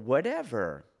or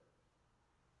whatever.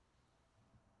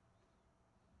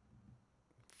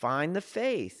 Find the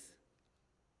faith.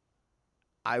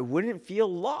 I wouldn't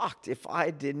feel locked if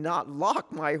I did not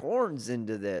lock my horns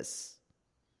into this.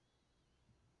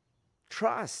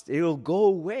 Trust, it'll go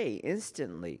away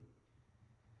instantly.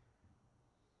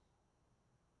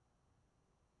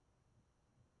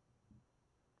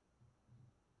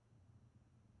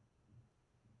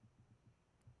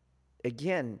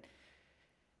 Again,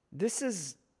 this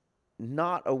is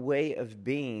not a way of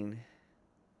being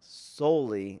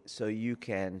solely so you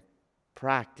can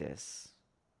practice.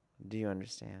 Do you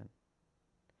understand?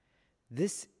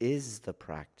 This is the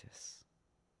practice.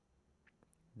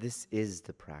 This is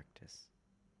the practice.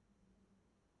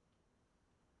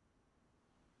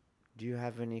 Do you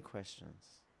have any questions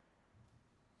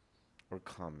or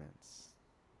comments?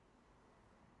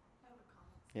 I have a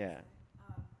comment. Yeah.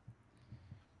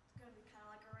 It's going to be kind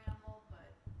of like a ramble, but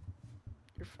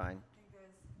You're fine. I think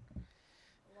there's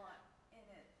a lot in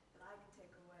it that I can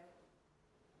take away.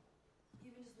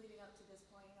 Even just leading up to this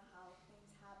point, you know how things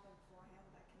happen beforehand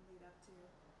that can lead up to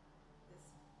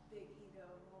this big ego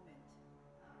moment.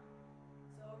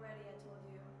 So already I told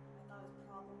you, I thought it was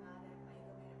problematic. My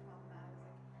ego made it problematic.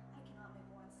 I was like, I cannot make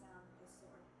one sound with this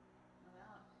sword. I'm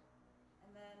out.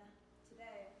 And then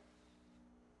today,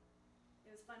 it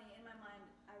was funny, in my mind,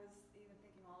 I was even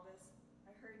thinking all this.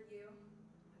 I heard you,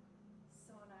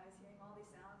 so nice, hearing all these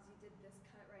sounds. You did this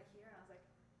cut right here, and I was like,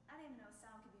 I didn't even know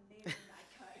sound could be made from that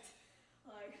cut.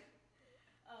 Like,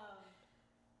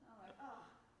 I'm like, oh,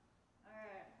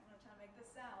 alright, I'm gonna try to make this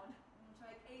sound. I'm gonna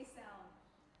try to make a sound.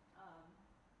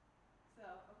 So,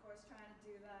 of course, trying to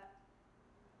do that.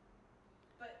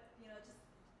 But, you know,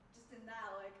 just in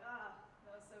that, like, that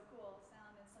was so cool.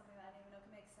 Sound is something that I didn't even know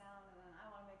could make sound, and then I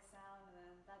want to make sound, and then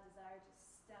that desire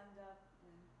just stemmed up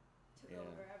and took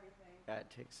over everything. That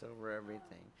takes over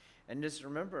everything. And just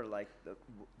remember, like,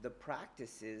 the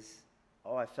practice is,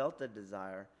 I felt the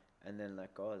desire, and then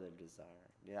let go of the desire.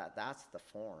 Yeah, that's the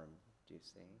form, do you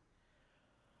see?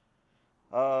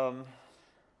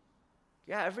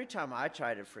 Yeah, every time I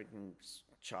try to freaking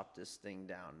chop this thing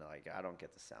down, like, I don't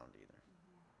get the sound either.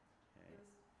 It was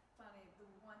funny. The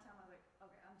one time I was like,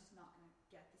 okay, I'm just not going to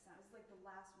get the sound. It was like the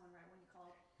last one, right, when you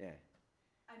called. Yeah.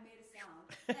 I made a sound.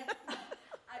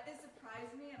 And it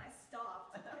surprised me, and I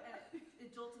stopped. And it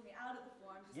jolted me out of the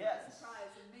form, just by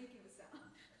surprise and making the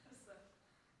sound. So,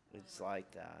 It's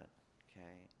like that,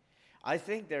 okay? I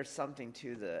think there's something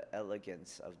to the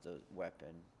elegance of the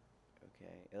weapon,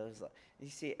 okay? It was like, you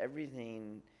see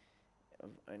everything,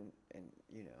 and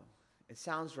you know, it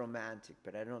sounds romantic,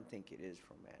 but I don't think it is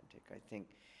romantic. I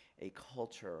think a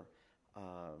culture,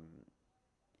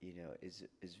 you know, is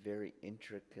very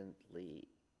intricately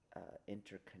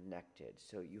interconnected.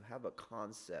 So you have a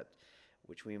concept,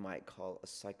 which we might call a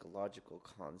psychological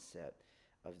concept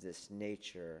of this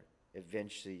nature.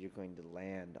 Eventually you're going to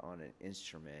land on an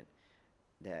instrument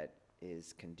that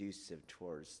is conducive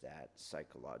towards that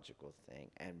psychological thing,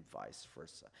 and vice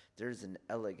versa. There's an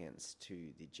elegance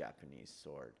to the Japanese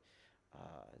sword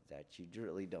that you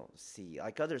really don't see.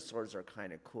 Like, other swords are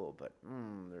kind of cool, but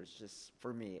there's just,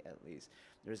 for me at least,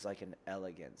 there's like an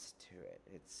elegance to it.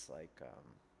 It's like,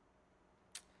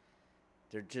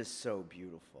 they're just so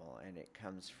beautiful, and it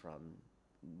comes from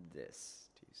this,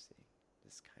 do you see?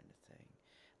 This kind of thing.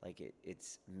 Like,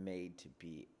 it's made to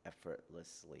be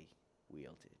effortlessly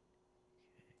wielded.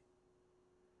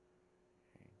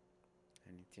 Okay.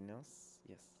 Anything else?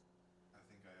 Yes. I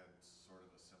think I had sort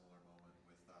of a similar moment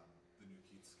with the new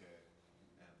Kitsuke,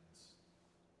 and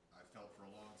I felt for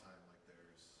a long time like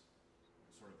there's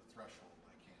sort of a threshold.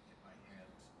 I can't get my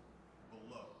hand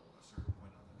below a certain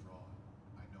point on the drawing.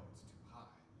 I know it's too high.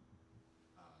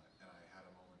 And I had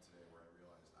a moment today where I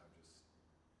realized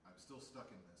I'm still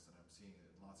stuck in this, and I'm seeing it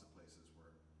in lots of places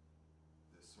where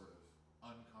this sort of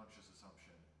unconscious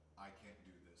assumption, I can't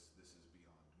do this, this is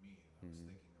beyond me. And I was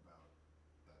thinking about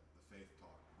the faith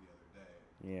talk the other day.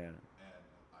 Yeah. And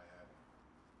I had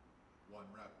one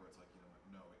rep where it's like, you know what,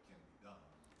 no, it can be done.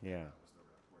 Yeah. And that was the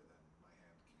rep where then my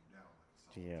hand came down like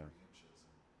a solid 3 inches,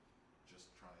 and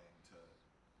just trying to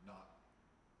not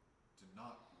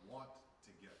want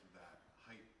to get that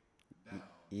height down.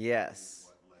 Yes. Is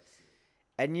what lets it.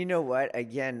 And you know what?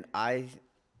 Again,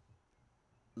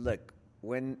 look,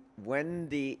 when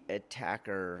the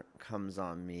attacker comes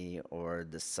on me or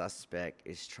the suspect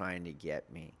is trying to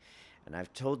get me, and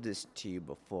I've told this to you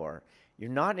before, you're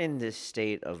not in this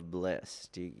state of bliss.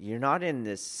 You're not in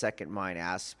this second mind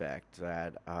aspect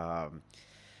that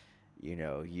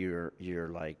you're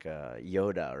like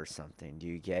Yoda or something. Do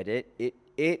you get it?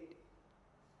 It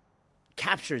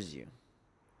captures you.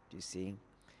 Do you see?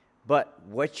 But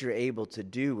what you're able to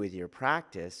do with your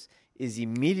practice is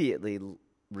immediately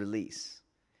release.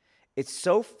 It's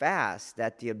so fast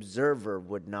that the observer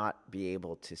would not be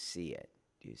able to see it.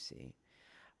 Do you see?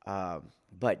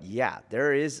 But yeah,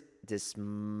 there is this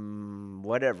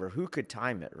whatever. Who could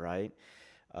time it, right?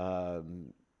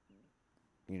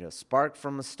 Spark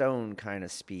from a stone kind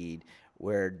of speed,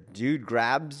 where dude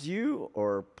grabs you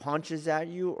or punches at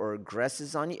you or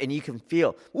aggresses on you, and you can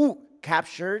feel, ooh,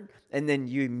 captured, and then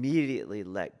you immediately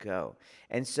let go.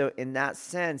 And so in that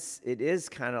sense, it is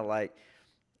kind of like,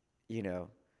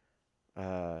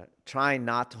 trying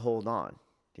not to hold on,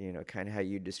 kind of how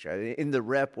you describe it. In the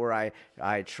rep where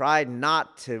I tried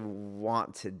not to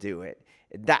want to do it,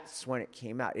 that's when it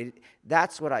came out.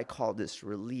 That's what I call this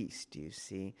release, do you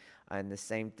see? And the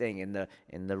same thing in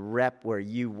the rep where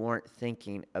you weren't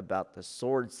thinking about the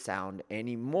sword sound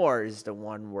anymore is the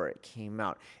one where it came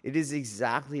out. It is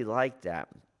exactly like that.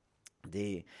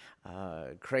 The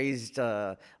crazed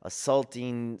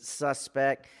assaulting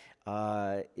suspect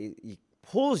it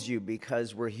pulls you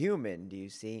because we're human, do you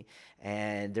see?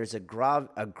 And there's a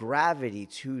gravity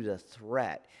to the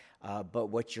threat. But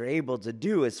what you're able to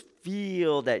do is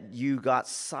feel that you got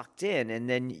sucked in, and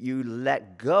then you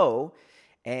let go,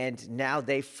 and now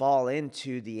they fall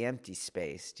into the empty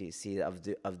space. Do you see of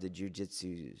the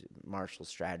jiu-jitsu martial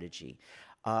strategy?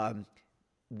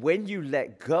 When you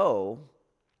let go,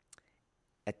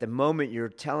 at the moment you're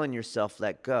telling yourself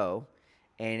let go,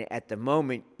 and at the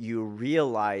moment you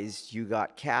realize you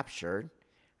got captured,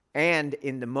 and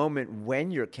in the moment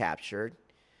when you're captured,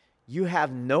 you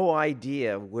have no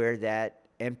idea where that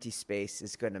empty space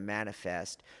is going to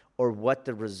manifest or what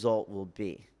the result will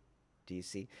be. Do you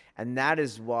see? And that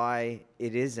is why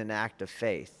it is an act of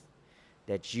faith.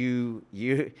 That you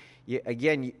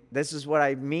again, this is what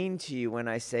I mean to you when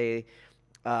I say,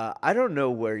 I don't know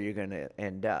where you're going to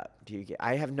end up.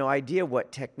 I have no idea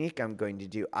what technique I'm going to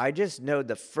do. I just know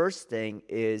the first thing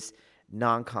is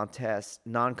non-contest,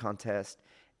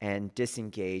 and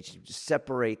disengage. Just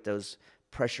separate those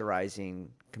pressurizing,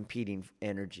 competing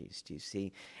energies, do you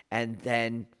see? And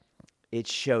then it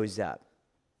shows up,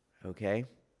 okay?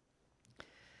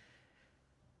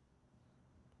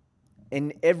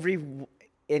 And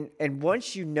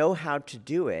once you know how to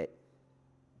do it,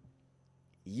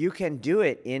 you can do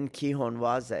it in Kihon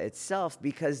Waza itself,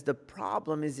 because the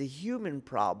problem is a human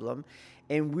problem,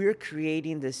 and we're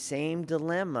creating the same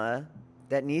dilemma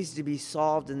that needs to be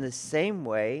solved in the same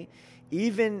way,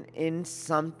 even in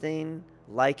something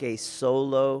like a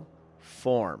solo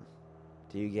form.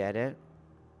 Do you get it?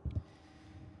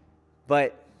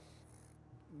 But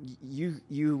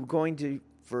you going to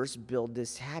first build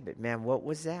this habit. Man, what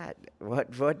was that?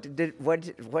 What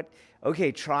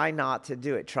okay, try not to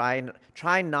do it. Try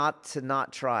not to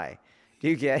not try. Do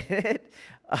you get it?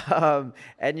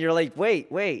 And you're like,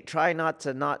 wait, try not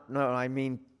to not, no, I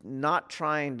mean not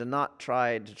trying to not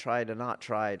try to not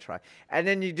try. And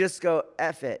then you just go,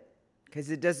 F it. Because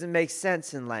it doesn't make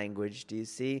sense in language, do you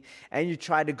see? And you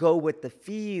try to go with the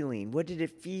feeling. What did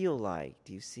it feel like?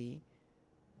 Do you see?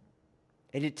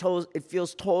 And it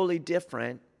feels totally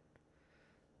different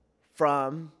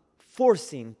from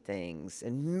forcing things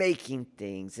and making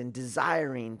things and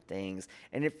desiring things.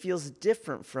 And it feels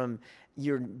different from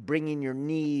your bringing your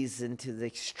knees into the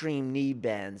extreme knee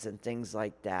bends and things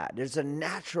like that. There's a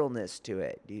naturalness to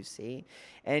it, do you see?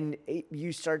 And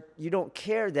you don't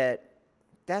care that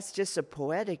that's just a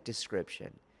poetic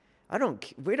description.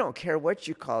 We don't care what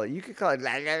you call it. You could call it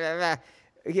la la la la.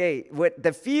 Okay, what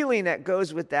the feeling that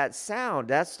goes with that sound,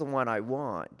 that's the one I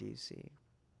want, do you see?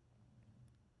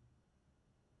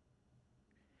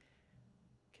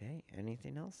 Okay,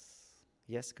 anything else?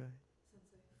 Yes, go ahead.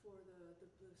 Sensei, for the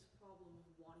bliss problem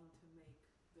of wanting to make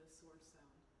the sword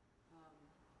sound,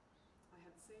 I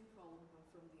had the same problem but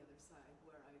from the other side,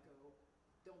 where I go,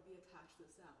 don't be attached to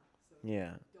the sound. So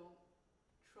Yeah. don't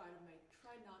try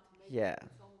not to make Yeah.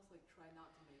 it. It's almost like try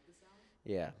not to make the sound.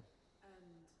 Yeah.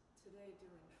 And today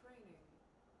during training,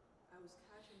 I was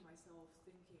catching myself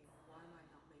thinking, why am I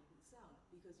not making the sound?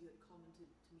 Because you had commented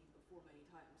to me before many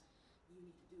times, you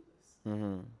need to do this.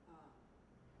 Mm-hmm.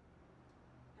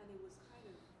 And it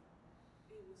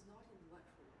was not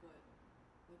intellectual, but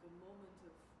like a moment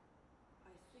of,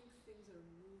 I think things are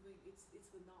moving. It's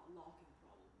the not locking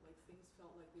problem. Like things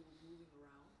felt like they were moving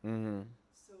around. Mm-hmm.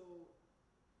 So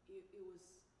it was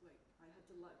like I had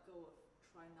to let go of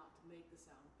trying not to make the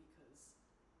sound because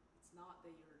it's not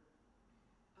that you're.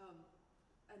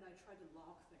 And I tried to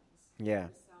lock things. Yeah.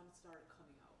 The sound started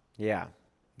coming out. Yeah.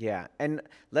 Yeah. And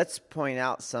let's point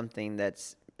out something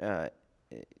that's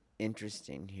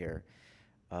interesting here,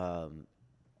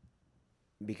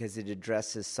 because it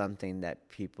addresses something that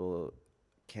people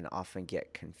can often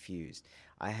get confused.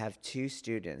 I have two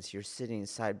students. You're sitting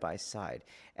side by side.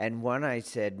 And one I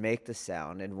said, make the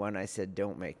sound, and one I said,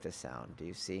 don't make the sound. Do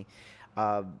you see?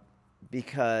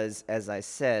 Because, as I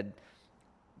said,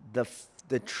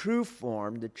 the true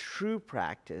form, the true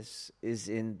practice is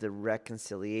in the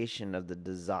reconciliation of the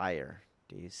desire.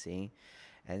 Do you see?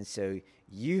 And so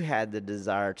you had the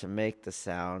desire to make the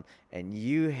sound, and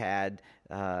you had,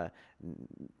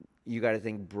 you got to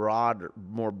think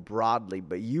more broadly,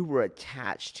 but you were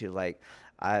attached to like,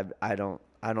 I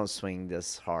don't swing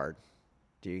this hard.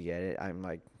 Do you get it? I'm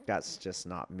like, that's just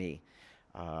not me.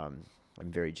 I'm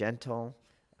very gentle.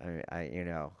 I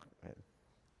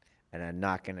and I'm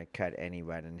not going to cut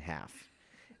anyone in half.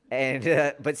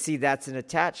 And but see, that's an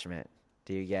attachment.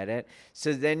 Do you get it?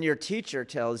 So then your teacher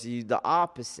tells you the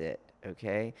opposite,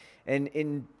 okay? And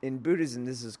in Buddhism,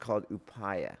 this is called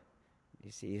upaya.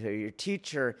 You see, so your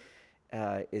teacher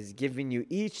is giving you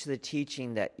each the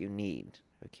teaching that you need,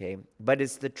 okay? But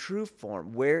it's the true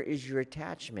form. Where is your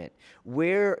attachment?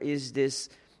 Where is this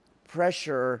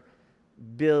pressure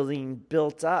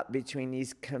built up between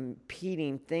these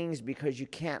competing things because you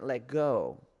can't let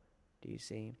go? Do you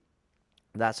see?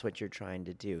 That's what you're trying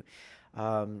to do.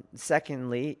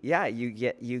 Secondly, yeah,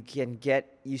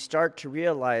 you start to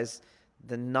realize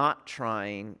the not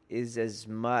trying is as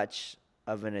much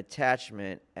of an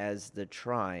attachment as the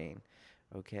trying,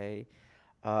 okay?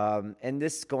 And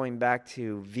this, going back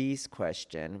to V's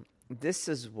question, this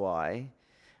is why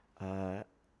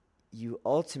you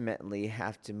ultimately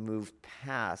have to move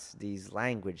past these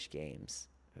language games,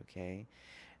 okay?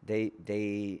 They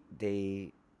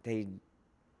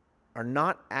are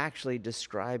not actually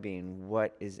describing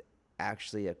what is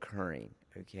actually occurring,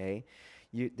 okay?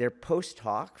 They're post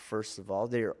hoc, first of all.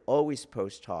 They're always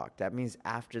post hoc. That means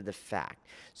after the fact.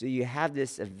 So you have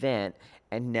this event,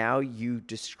 and now you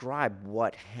describe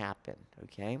what happened,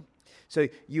 okay? So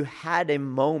you had a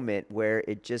moment where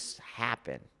it just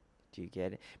happened. Do you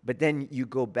get it? But then you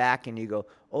go back and you go,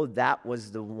 oh, that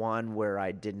was the one where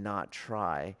I did not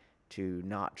try to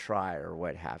not try, or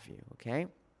what have you, okay?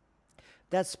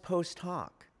 That's post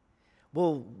hoc.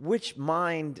 Well, which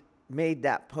mind made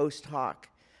that post hoc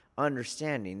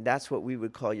understanding? That's what we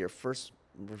would call your first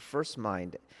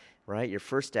mind, right? Your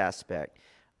first aspect,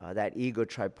 that ego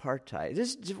tripartite.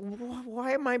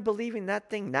 Why am I believing that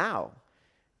thing now?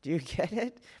 Do you get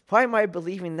it? Why am I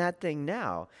believing that thing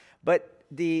now? But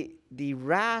the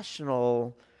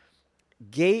rational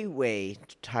gateway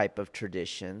type of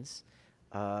traditions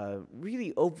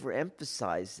really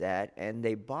overemphasize that, and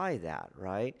they buy that,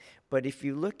 right? But if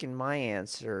you look in my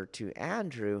answer to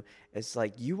Andrew, it's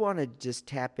like you want to just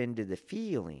tap into the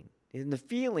feeling. And the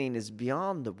feeling is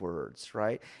beyond the words,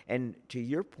 right? And to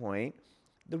your point,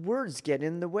 the words get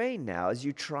in the way now as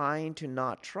you trying to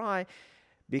not try,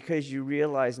 because you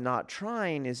realize not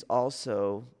trying is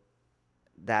also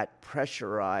that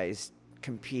pressurized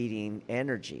competing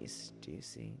energies. Do you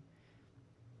see?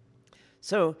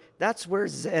 So that's where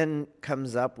Zen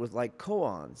comes up with like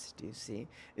koans. Do you see?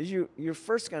 Is you're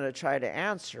first going to try to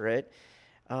answer it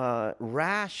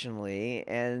rationally,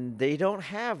 and they don't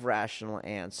have rational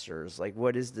answers. Like,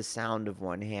 what is the sound of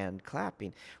one hand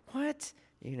clapping? What?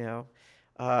 You know?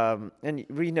 And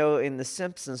we know in The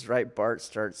Simpsons, right, Bart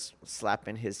starts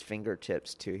slapping his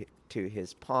fingertips to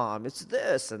his palm. It's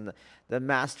this, and the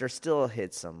master still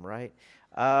hits him, right?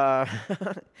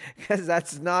 Because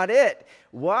that's not it.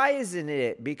 Why isn't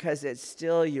it? Because it's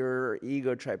still your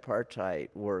ego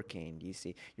tripartite working. You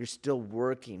see, you're still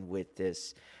working with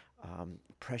this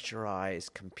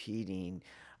pressurized, competing,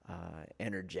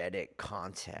 energetic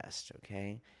contest.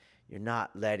 Okay, you're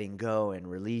not letting go and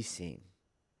releasing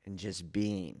and just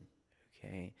being.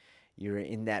 Okay. You're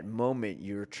in that moment,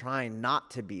 you're trying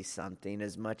not to be something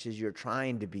as much as you're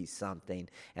trying to be something,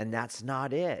 and that's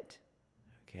not it,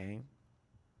 okay?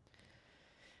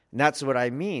 And that's what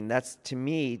I mean. That's, to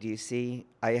me, do you see,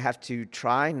 I have to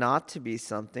try not to be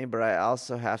something, but I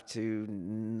also have to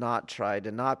not try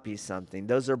to not be something.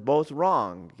 Those are both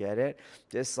wrong, get it?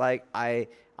 Just like I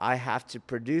have to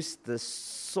produce the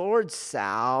sword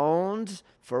sound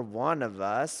for one of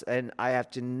us, and I have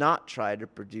to not try to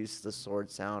produce the sword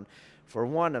sound for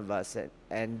one of us.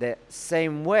 And the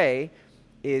same way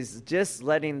is just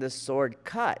letting the sword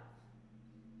cut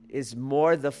is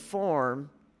more the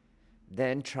form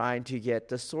than trying to get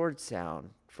the sword sound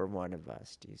for one of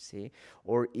us, do you see?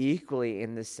 Or equally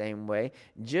in the same way,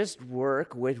 just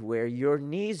work with where your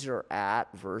knees are at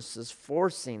versus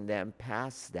forcing them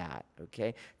past that,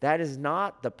 okay? That is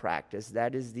not the practice.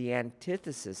 That is the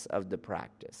antithesis of the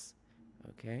practice,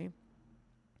 okay?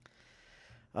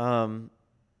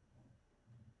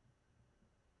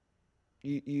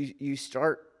 You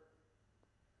start,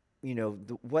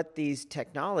 what these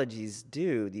technologies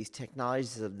do, these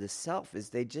technologies of the self, is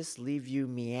they just leave you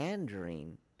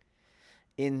meandering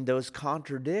in those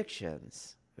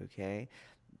contradictions, okay?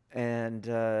 And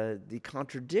the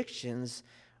contradictions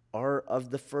are of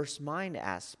the first mind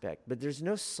aspect, but there's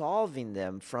no solving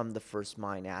them from the first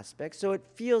mind aspect, so it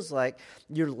feels like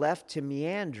you're left to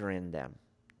meander in them.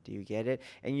 Do you get it?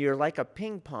 And you're like a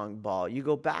ping pong ball. You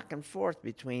go back and forth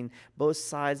between both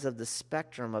sides of the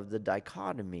spectrum of the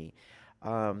dichotomy.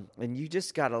 And you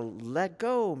just got to let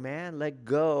go, man. Let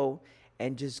go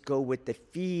and just go with the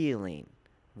feeling.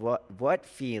 What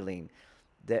feeling?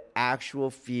 The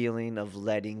actual feeling of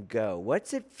letting go.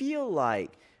 What's it feel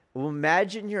like? Well,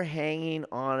 imagine you're hanging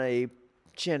on a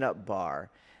chin-up bar.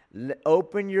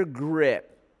 Open your grip.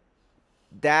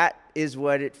 That is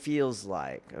what it feels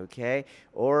like, okay?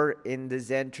 Or in the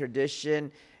Zen tradition,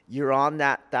 you're on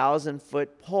that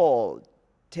 1,000-foot pole.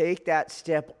 Take that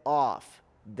step off.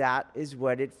 That is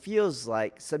what it feels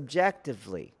like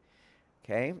subjectively,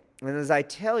 okay? And as I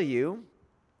tell you,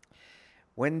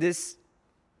 when this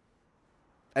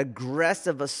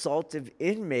aggressive, assaultive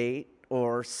inmate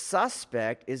or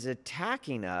suspect is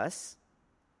attacking us,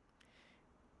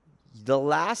 the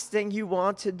last thing you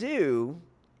want to do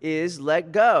is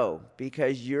let go,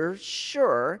 because you're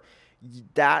sure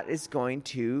that is going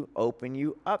to open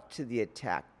you up to the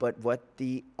attack. But what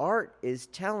the art is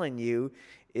telling you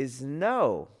is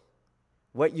no.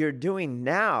 What you're doing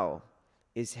now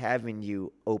is having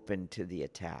you open to the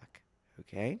attack,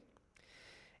 okay?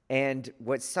 And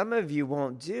what some of you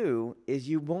won't do is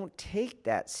you won't take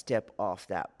that step off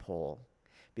that pole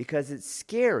because it's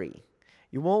scary.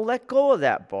 You won't let go of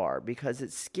that bar because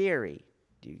it's scary.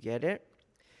 Do you get it?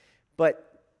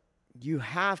 But you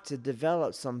have to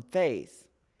develop some faith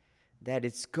that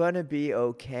it's going to be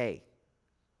okay.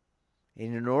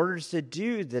 And in order to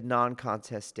do the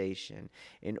non-contestation,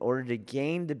 in order to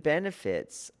gain the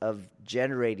benefits of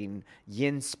generating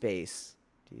yin space,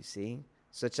 do you see?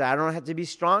 Such that I don't have to be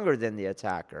stronger than the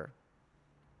attacker.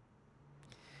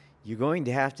 You're going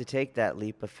to have to take that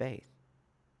leap of faith.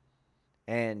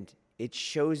 And it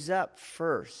shows up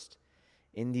first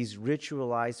in these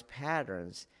ritualized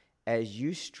patterns as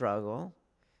you struggle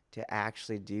to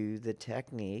actually do the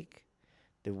technique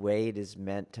the way it is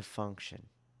meant to function.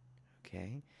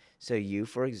 Okay? So you,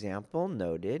 for example,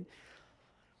 noted,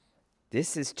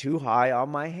 this is too high on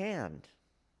my hand.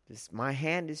 My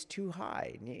hand is too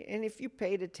high. And if you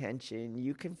paid attention,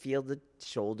 you can feel the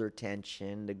shoulder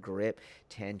tension, the grip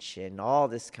tension, all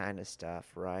this kind of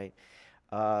stuff, right?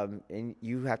 And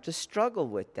you have to struggle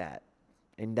with that.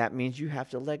 And that means you have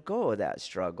to let go of that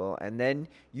struggle. And then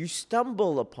you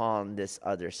stumble upon this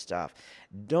other stuff.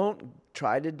 Don't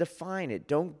try to define it.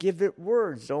 Don't give it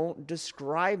words. Don't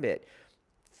describe it.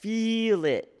 Feel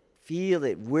it. Feel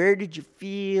it. Where did you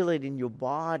feel it in your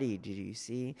body? Did you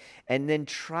see? And then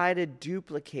try to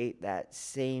duplicate that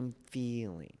same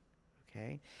feeling.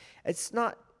 Okay? It's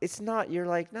not, you're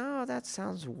like, no, that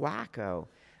sounds wacko.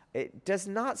 It does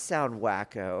not sound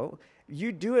wacko.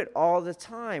 You do it all the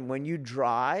time. When you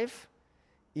drive,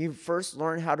 you first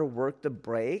learn how to work the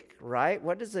brake, right?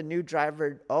 What does a new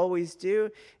driver always do?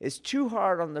 Is too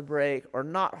hard on the brake or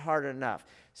not hard enough.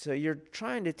 So you're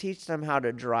trying to teach them how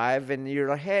to drive, and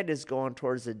your head is going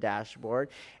towards the dashboard,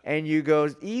 and you go,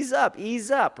 ease up,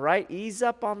 right? Ease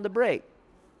up on the brake.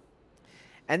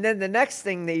 And then the next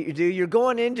thing that you do, you're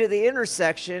going into the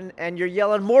intersection, and you're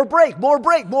yelling, more brake,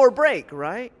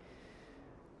 right?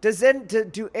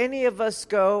 Do any of us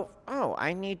go, oh,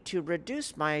 I need to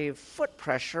reduce my foot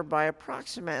pressure by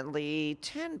approximately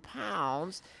 10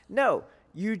 pounds? No,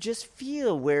 you just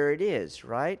feel where it is,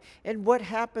 right? And what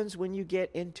happens when you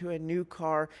get into a new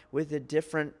car with a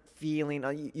different feeling?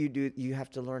 You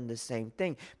have to learn the same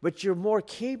thing, but you're more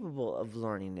capable of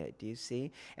learning it, do you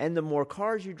see? And the more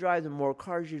cars you drive,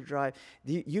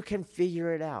 you can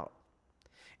figure it out.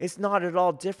 It's not at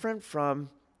all different from,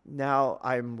 now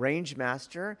I'm range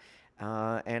master,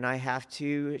 and I have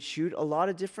to shoot a lot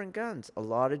of different guns. A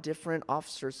lot of different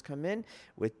officers come in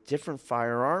with different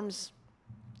firearms,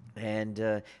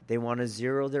 And they want to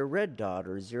zero their red dot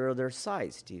or zero their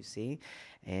sights, do you see?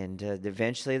 And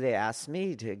eventually they ask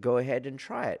me to go ahead and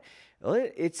try it. Well,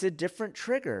 it's a different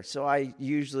trigger. So I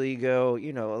usually go,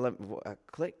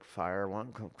 click, fire,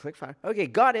 one, click, fire. Okay,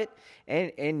 got it.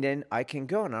 And then I can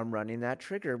go, and I'm running that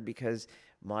trigger because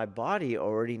my body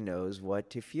already knows what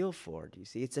to feel for. Do you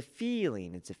see? It's a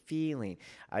feeling. It's a feeling.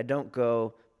 I don't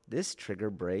go, this trigger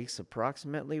breaks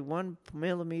approximately 1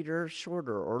 millimeter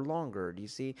shorter or longer, do you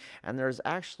see? And there's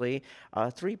actually a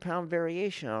 3-pound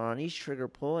variation on each trigger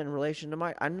pull in relation to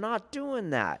my... I'm not doing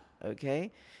that,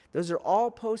 okay? Those are all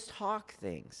post hoc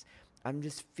things. I'm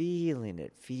just feeling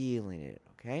it,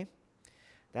 okay?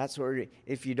 That's where,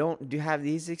 if you don't have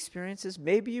these experiences,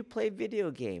 maybe you play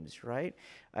video games, right?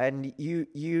 And you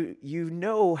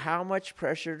know how much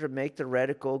pressure to make the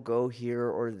reticle go here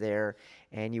or there,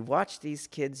 and you watch these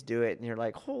kids do it, and you're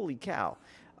like, holy cow.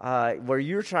 Where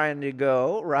you're trying to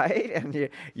go, right? And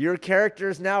your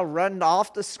character's now run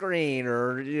off the screen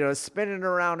or, spinning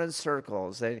around in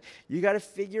circles. And you got to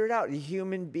figure it out. The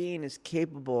human being is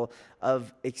capable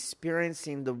of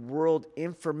experiencing the world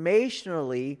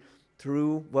informationally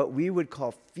through what we would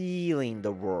call feeling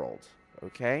the world,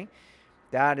 okay?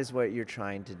 That is what you're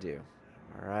trying to do,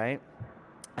 all right?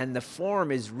 And the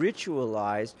form is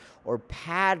ritualized or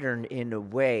patterned in a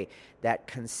way that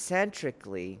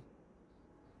concentrically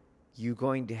you're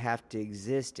going to have to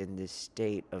exist in this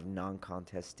state of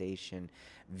non-contestation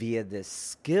via this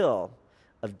skill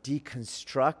of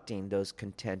deconstructing those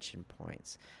contention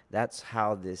points. That's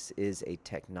how this is a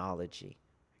technology,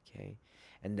 okay?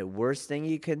 And the worst thing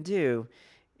you can do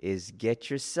is get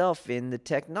yourself in the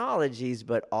technologies,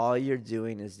 but all you're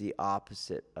doing is the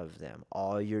opposite of them.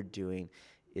 All you're doing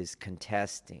is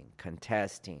contesting,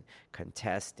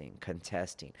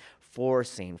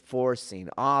 forcing,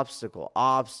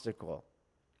 obstacle.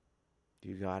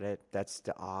 You got it? That's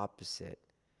the opposite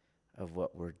of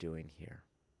what we're doing here.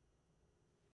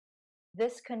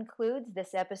 This concludes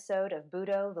this episode of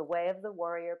Budo, the Way of the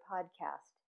Warrior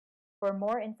podcast. For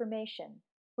more information,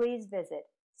 please visit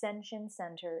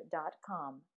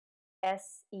senshincenter.com,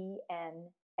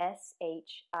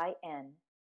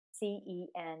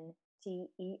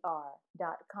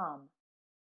 SENSHINCENTER.com,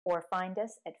 or find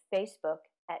us at Facebook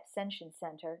at Senshin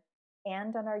Center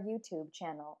and on our YouTube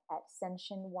channel at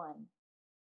Senshin1.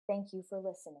 Thank you for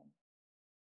listening.